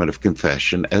sacrament of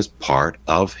confession as part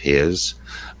of his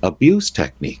abuse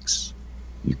techniques.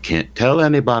 You can't tell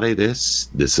anybody this.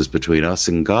 This is between us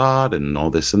and God and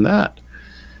all this and that.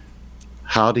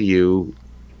 How do you,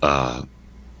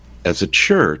 as a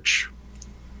church,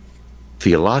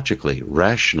 theologically,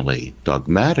 rationally,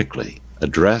 dogmatically,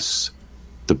 address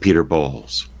the Peter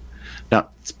Balls? Now,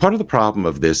 part of the problem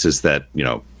of this is that,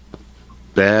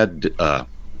 bad...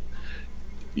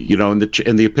 in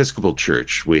the Episcopal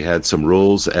Church, we had some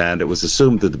rules, and it was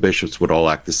assumed that the bishops would all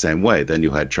act the same way. Then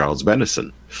you had Charles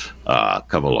Bennison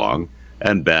come along,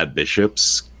 and bad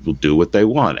bishops will do what they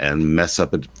want and mess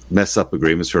up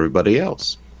agreements for everybody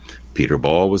else. Peter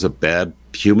Ball was a bad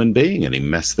human being, and he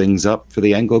messed things up for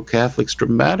the Anglo-Catholics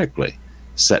dramatically,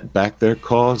 set back their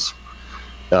cause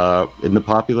in the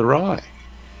popular eye.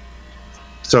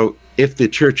 So if the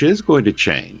church is going to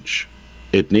change,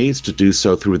 it needs to do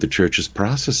so through the church's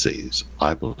processes,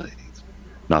 I believe,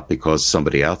 not because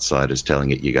somebody outside is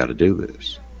telling it you got to do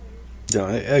this. No,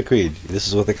 I agreed. This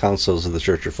is what the councils of the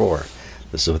church are for.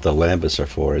 This is what the Lambeths are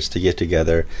for, is to get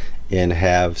together and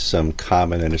have some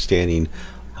common understanding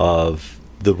of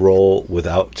the role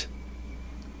without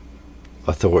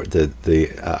authority,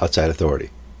 the outside authority.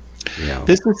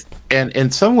 This is, and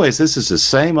in some ways, this is the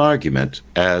same argument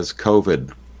as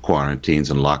COVID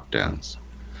quarantines and lockdowns.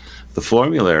 The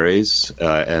formularies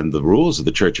and the rules of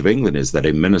the Church of England is that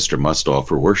a minister must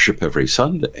offer worship every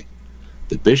Sunday.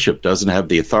 The bishop doesn't have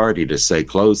the authority to say,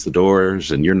 close the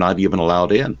doors and you're not even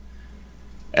allowed in.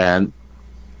 And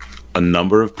a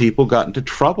number of people got into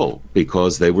trouble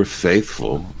because they were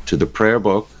faithful to the prayer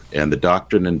book and the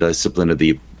doctrine and discipline of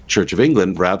the Church of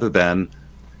England rather than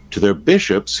to their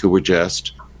bishops, who were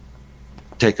just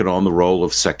taking on the role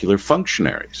of secular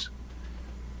functionaries.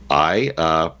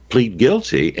 I plead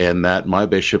guilty in that my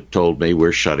bishop told me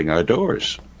we're shutting our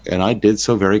doors. And I did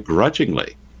so very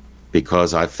grudgingly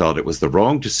because I felt it was the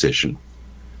wrong decision.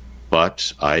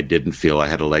 But I didn't feel I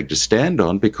had a leg to stand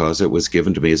on because it was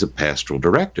given to me as a pastoral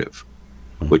directive.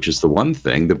 which is the one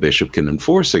thing the bishop can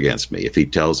enforce against me. If he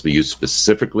tells me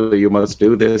you must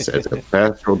do this as a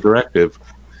pastoral directive,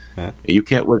 you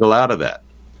can't wiggle out of that.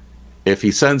 If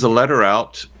he sends a letter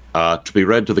out to be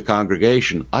read to the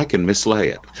congregation, I can mislay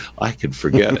it. I can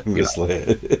forget it. Mislay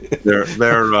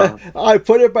it. I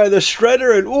put it by the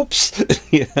shredder and oops.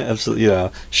 Yeah, absolutely. Yeah,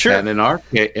 sure. And in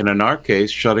our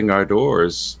case, shutting our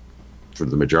doors for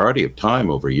the majority of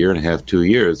time, over a year and a half, 2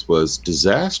 years, was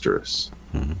disastrous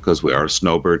because we are a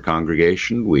snowbird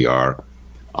congregation. We are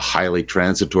a highly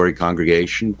transitory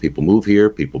congregation. People move here.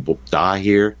 People die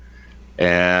here.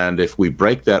 And if we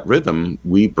break that rhythm,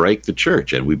 we break the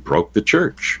church. And we broke the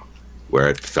church where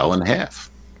it fell in half.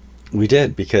 We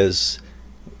did, because,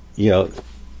 the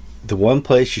one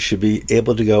place you should be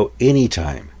able to go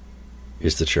anytime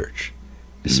is the church,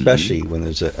 especially when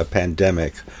there's a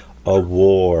pandemic, a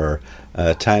war,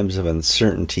 times of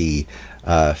uncertainty,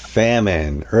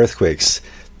 famine, earthquakes.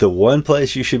 The one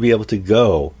place you should be able to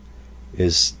go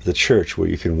is the church, where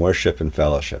you can worship and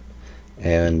fellowship.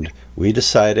 And we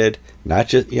decided, not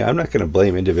just, I'm not going to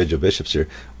blame individual bishops here.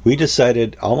 We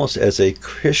decided, almost as a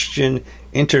Christian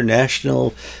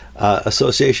international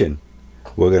association,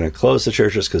 we're going to close the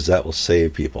churches because that will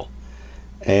save people.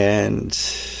 And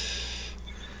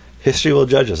history will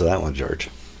judge us on that one, George.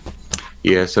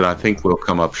 Yes, and I think we'll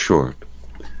come up short.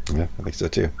 Yeah, I think so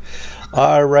too.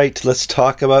 All right, let's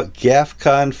talk about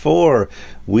GAFCON 4.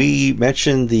 We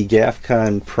mentioned the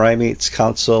GAFCON Primates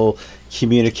Council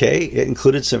communique. It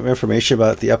included some information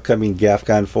about the upcoming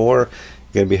GAFCON 4,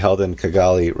 going to be held in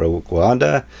Kigali,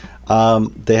 Rwanda.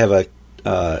 They have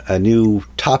a new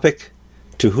topic.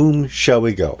 To whom shall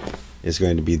we go? Is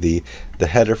going to be the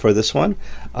header for this one.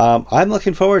 I'm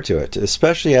looking forward to it,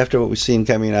 especially after what we've seen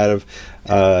coming out of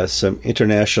some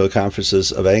international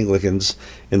conferences of Anglicans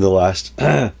in the last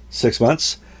 6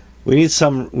 months. We need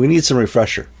some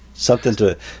refresher, something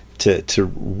to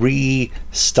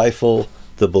re-stifle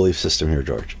the belief system here,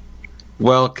 George.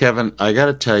 Well, Kevin, I got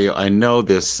to tell you, I know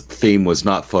this theme was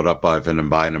not thought up by an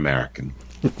American.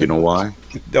 You know why?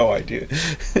 No idea.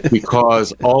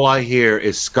 Because all I hear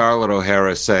is Scarlett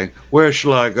O'Hara saying, "Where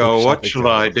shall I go? What shall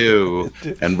I do?"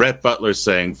 And Rhett Butler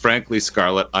saying, "Frankly,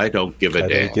 Scarlett, I don't give a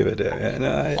damn." I don't give a damn.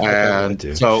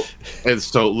 No,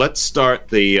 so let's start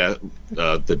the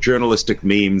journalistic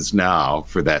memes now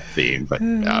for that theme. But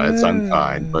it's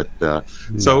unkind. But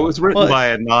so it was written by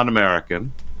a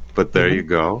non-American. But there you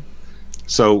go.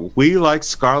 So we, like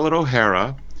Scarlett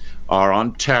O'Hara, are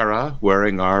on Terra,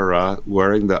 wearing our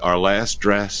last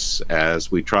dress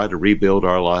as we try to rebuild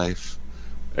our life.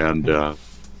 And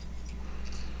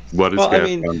what is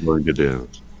GAFCON going to do?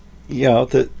 There's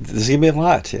going to be a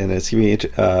lot, and it's going to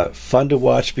be fun to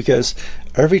watch, because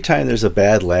every time there's a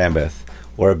bad Lambeth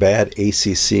or a bad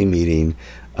ACC meeting,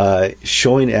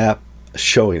 showing up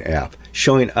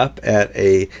at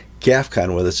a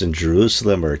GAFCON, whether it's in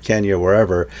Jerusalem or Kenya,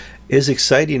 wherever, is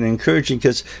exciting and encouraging,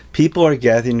 because people are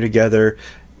gathering together,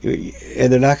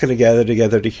 and they're not going to gather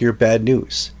together to hear bad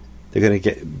news. They're going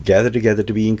to gather together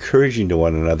to be encouraging to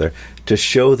one another, to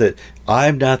show that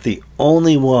I'm not the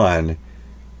only one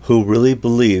who really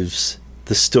believes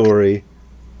the story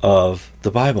of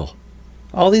the Bible.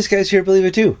 All these guys here believe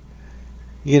it too.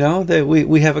 That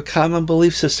we have a common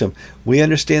belief system. We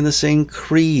understand the same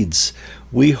creeds.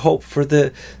 We hope for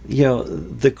the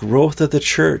growth of the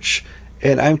church.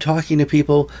 And I'm talking to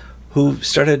people who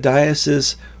started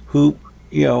dioceses who,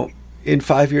 in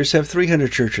 5 years have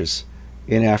 300 churches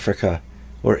in Africa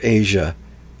or Asia.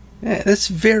 That's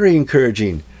very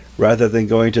encouraging, rather than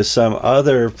going to some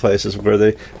other places where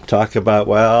they talk about,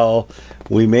 well,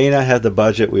 we may not have the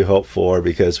budget we hope for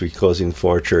because we're closing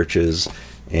 4 churches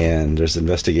and there's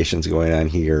investigations going on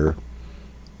here.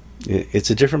 It's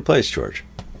a different place, George.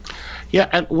 Yeah,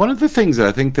 and one of the things that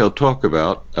I think they'll talk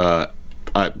about,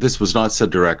 this was not said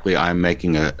directly, I'm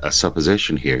making a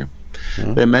supposition here.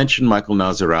 Mm-hmm. They mentioned Michael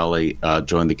Nazir-Ali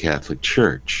joined the Catholic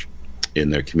Church in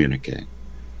their communique.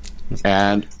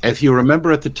 And if you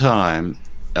remember at the time,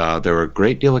 there were a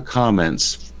great deal of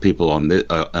comments, people on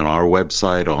our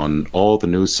website, on all the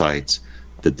news sites,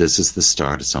 that this is the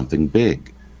start of something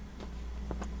big.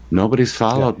 Nobody's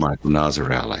followed Michael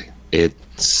Nazir-Ali. It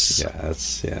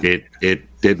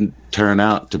didn't turn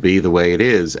out to be the way it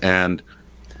is. And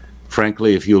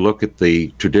frankly, if you look at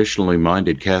the traditionally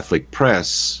minded Catholic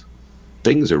press,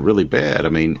 things are really bad. I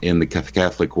mean, in the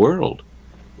Catholic world,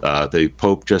 the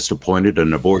Pope just appointed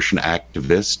an abortion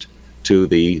activist to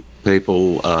the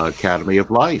Papal Academy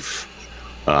of Life.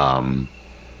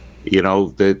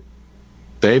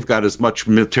 They've got as much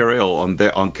material on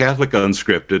Catholic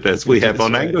Unscripted as we have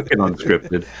on Anglican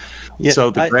Unscripted. Yeah,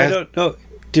 so I don't know.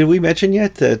 did we mention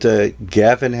yet that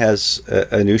Gavin has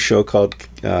a new show called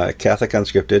Catholic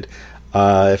Unscripted?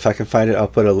 If I can find it, I'll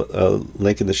put a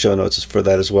link in the show notes for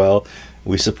that as well.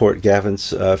 We support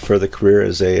Gavin's further career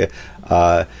as a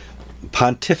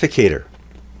pontificator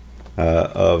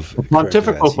of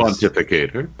pontifical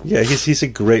pontificator. Yeah, he's a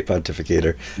great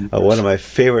pontificator. One of my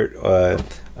favorite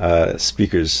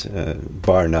speakers,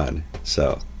 bar none.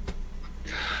 So,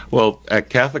 well, at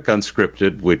Catholic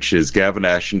Unscripted, which is Gavin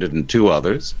Ashenden and two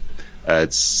others,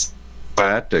 it's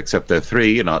flat, except they're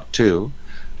three, not two.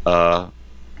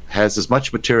 Has as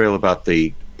much material about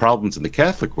the problems in the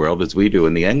Catholic world as we do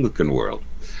in the Anglican world.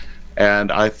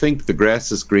 And I think the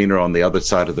grass is greener on the other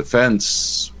side of the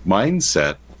fence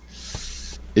mindset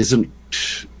isn't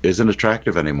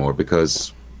attractive anymore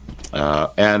because,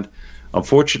 and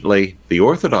unfortunately, the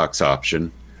Orthodox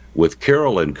option with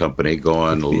Carroll and company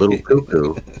going a little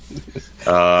cuckoo.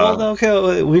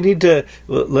 Okay, we need to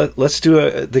let's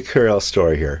do the Carroll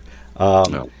story here.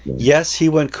 Yes, he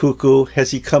went cuckoo.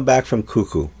 Has he come back from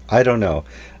cuckoo? I don't know.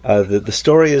 The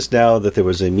story is now that there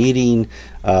was a meeting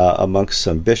amongst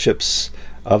some bishops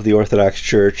of the Orthodox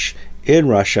Church in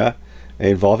Russia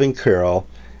involving Carroll,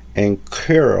 and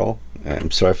Carroll,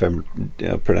 I'm sorry if I'm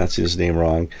pronouncing his name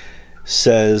wrong,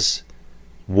 says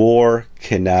war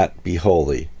cannot be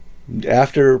holy.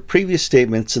 After previous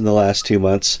statements in the last 2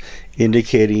 months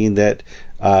indicating that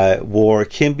war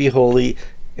can be holy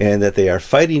and that they are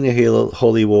fighting a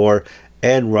holy war,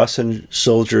 and Russian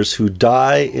soldiers who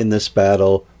die in this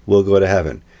battle will go to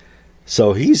heaven.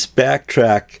 So he's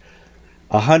backtracked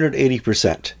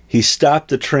 180%. He stopped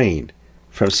the train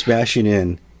from smashing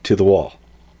into the wall.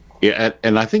 Yeah,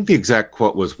 and I think the exact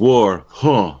quote was, war,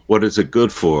 what is it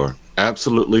good for?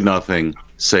 Absolutely nothing.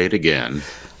 Say it again.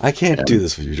 I can't do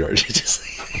this with you, George.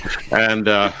 And,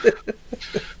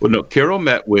 Carroll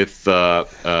met with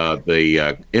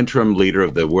the interim leader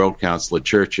of the World Council of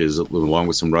Churches, along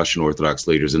with some Russian Orthodox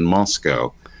leaders in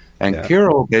Moscow. And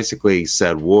Carroll basically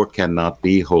said war cannot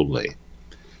be holy,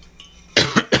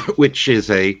 which is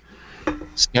a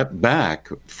step back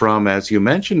from, as you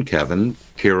mentioned, Kevin,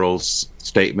 Carroll's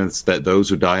statements that those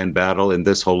who die in battle in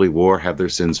this holy war have their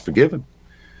sins forgiven.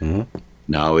 Mm-hmm.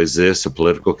 Now, is this a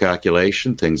political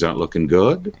calculation? Things aren't looking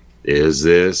good? Is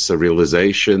this a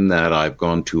realization that I've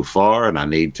gone too far and I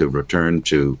need to return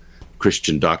to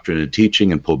Christian doctrine and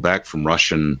teaching and pull back from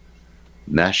Russian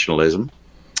nationalism?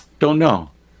 Don't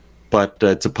know. But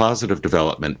it's a positive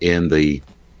development in the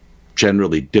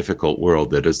generally difficult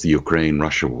world that is the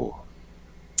Ukraine-Russia war.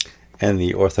 And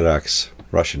the Orthodox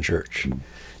Russian Church.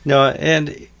 No,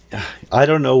 and I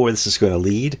don't know where this is going to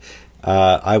lead.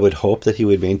 I would hope that he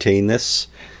would maintain this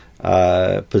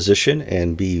position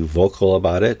and be vocal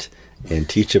about it and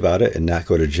teach about it and not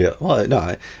go to jail. Well,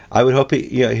 no, I would hope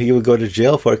he would go to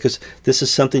jail for it, because this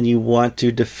is something you want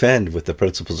to defend with the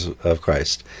principles of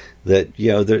Christ. That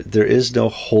there is no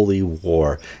holy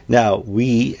war. Now,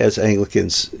 we as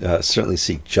Anglicans certainly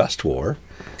seek just war.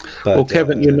 But, well,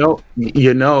 Kevin,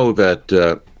 you know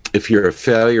that if you're a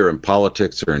failure in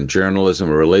politics or in journalism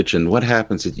or religion, what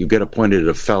happens is you get appointed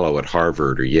a fellow at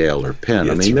Harvard or Yale or Penn.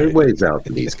 I mean, there are ways out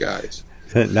to these guys.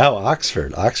 Now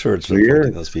Oxford's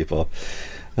recruiting those people.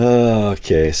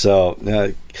 Okay, so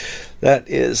that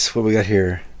is what we got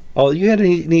here. Oh, you had a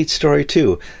neat story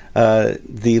too.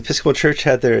 The Episcopal Church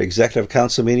had their executive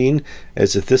council meeting.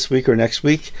 Is it this week or next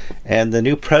week? And the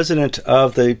new president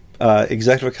of the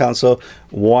executive council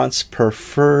wants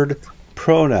preferred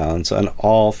pronouns on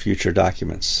all future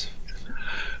documents.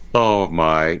 Oh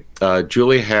my.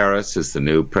 Julia Harris is the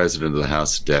new president of the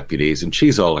House of Deputies, and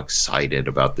she's all excited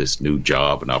about this new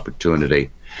job and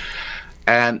opportunity.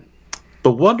 And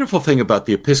the wonderful thing about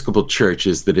the Episcopal Church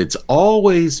is that it's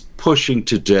always pushing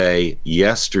today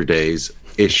yesterday's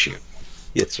issue.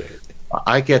 That's right.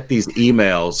 I get these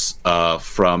emails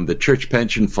from the Church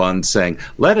Pension Fund saying,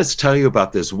 let us tell you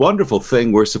about this wonderful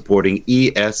thing we're supporting,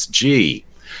 ESG.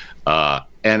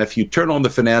 And if you turn on the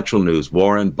financial news,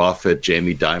 Warren Buffett,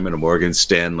 Jamie Dimon, and Morgan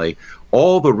Stanley,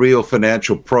 all the real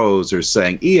financial pros are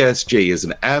saying ESG is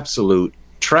an absolute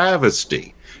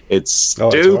travesty. It's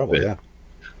stupid. It's horrible, yeah.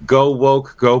 Go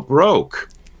woke, go broke.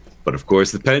 But of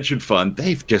course, the pension fund,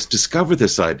 they've just discovered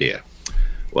this idea.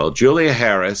 Well, Julia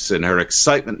Harris and her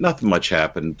excitement, nothing much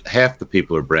happened. Half the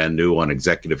people are brand new on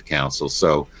executive council,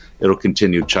 so it'll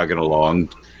continue chugging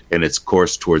along in its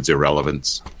course towards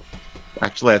irrelevance.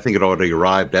 Actually, I think it already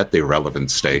arrived at the irrelevant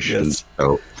station. Yes.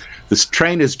 So this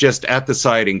train is just at the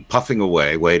siding, puffing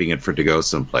away, waiting for it to go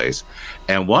someplace.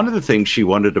 And one of the things she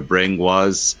wanted to bring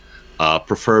was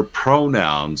preferred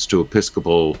pronouns to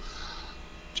Episcopal,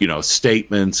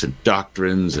 statements and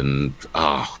doctrines and,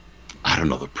 I don't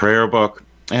know, the prayer book.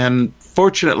 And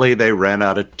fortunately, they ran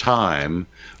out of time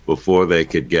before they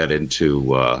could get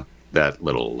into that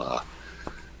little,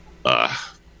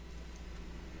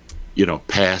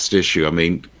 past issue. I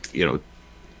mean,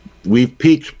 we've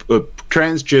peaked.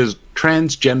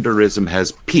 Transgenderism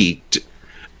has peaked,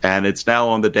 and it's now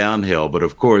on the downhill. But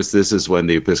of course, this is when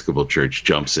the Episcopal Church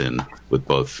jumps in with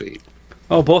both feet.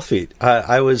 Oh, both feet.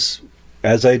 I was,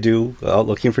 as I do,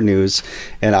 looking for news,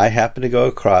 and I happened to go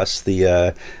across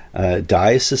the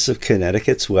Diocese of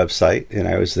Connecticut's website, and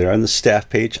I was there on the staff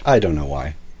page. I don't know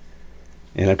why.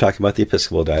 And I'm talking about the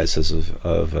Episcopal Diocese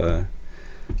of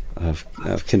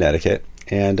Connecticut.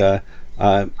 And lo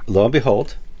and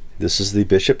behold, this is the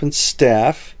bishop and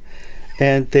staff,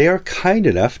 and they are kind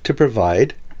enough to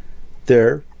provide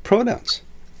their pronouns.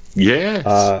 Yes.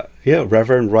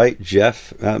 Reverend Right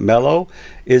Jeff Mello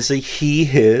is a he,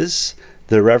 his.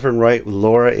 The Reverend Right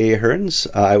Laura Aherns,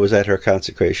 I was at her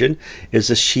consecration, is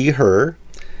a she, her.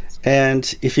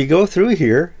 And if you go through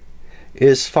here,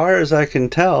 as far as I can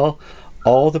tell,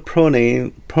 all the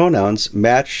pronouns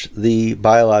match the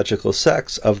biological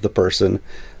sex of the person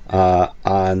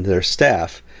on their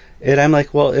staff. And I'm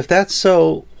like, well, if that's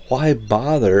so, why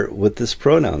bother with this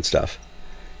pronoun stuff?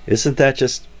 Isn't that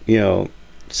just,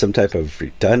 some type of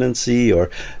redundancy? Or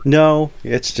no,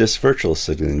 it's just virtual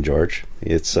signaling, George.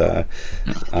 It's the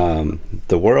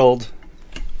world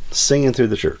singing through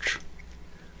the church.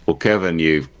 Well, Kevin,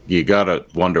 you gotta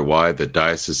wonder why the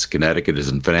Diocese of Connecticut is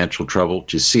in financial trouble.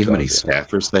 Do you see how many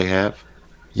staffers they have?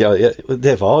 Yeah,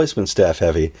 they've always been staff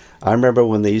heavy. I remember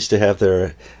when they used to have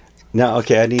their. Now,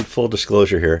 okay, I need full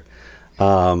disclosure here.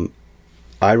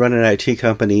 I run an IT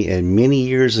company, and many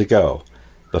years ago,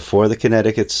 before the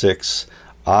Connecticut 6,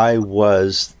 I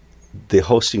was the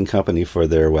hosting company for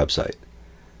their website.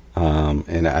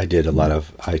 And I did a lot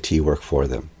of IT work for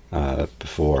them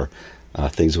before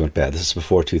things went bad. This is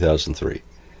before 2003.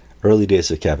 Early days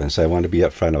of Kevin, so I want to be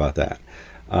upfront about that.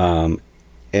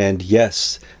 And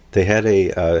yes, they had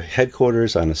a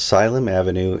headquarters on Asylum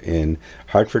Avenue in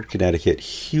Hartford, Connecticut,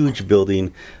 huge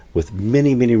building with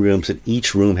many, many rooms, and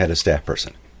each room had a staff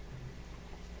person.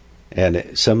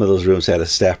 And some of those rooms had a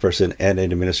staff person and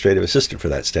an administrative assistant for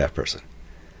that staff person.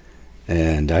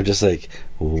 And I'm just like,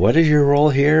 what is your role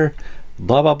here?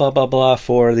 Blah, blah, blah, blah, blah,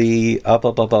 for the blah,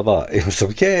 blah, blah, blah. It's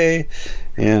okay.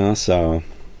 So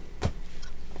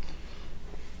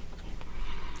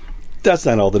that's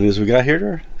not all the news we got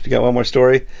here. We got one more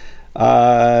story.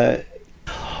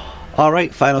 All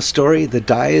right, final story. The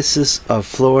Diocese of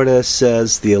Florida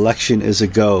says the election is a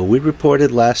go. We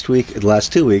reported last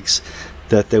 2 weeks,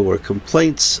 that there were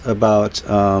complaints about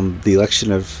the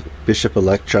election of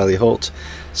Bishop-elect Charlie Holt.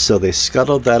 So they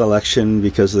scuttled that election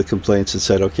because of the complaints and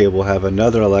said, okay, we'll have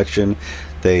another election.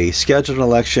 They scheduled an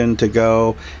election to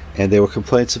go, and there were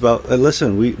complaints about,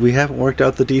 listen, we haven't worked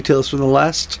out the details from the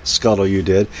last scuttle you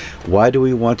did. Why do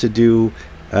we want to do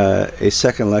a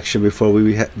second election before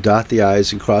we dot the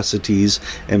I's and cross the T's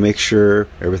and make sure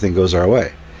everything goes our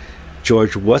way?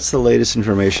 George, what's the latest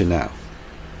information now?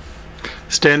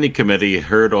 Standing Committee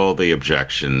heard all the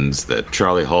objections that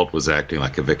Charlie Holt was acting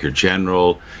like a vicar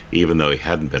general, even though he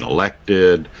hadn't been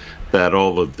elected, that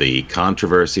all of the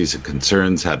controversies and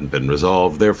concerns hadn't been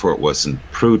resolved, therefore it wasn't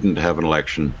prudent to have an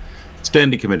election.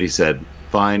 Standing Committee said,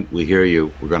 fine, we hear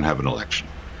you, we're going to have an election.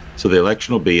 So the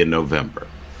election will be in November,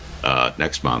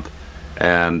 next month,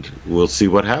 and we'll see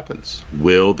what happens.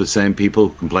 Will the same people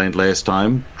who complained last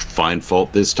time find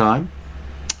fault this time?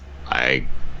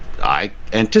 I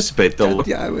anticipate they'll,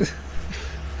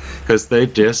 because they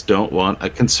just don't want a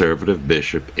conservative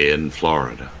bishop in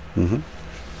Florida. Mm-hmm.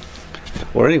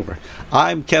 Or anywhere.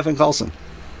 I'm Kevin Carlson.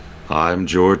 I'm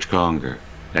George Conger,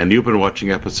 and you've been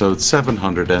watching episode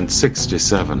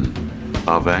 767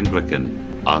 of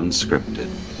Anglican Unscripted.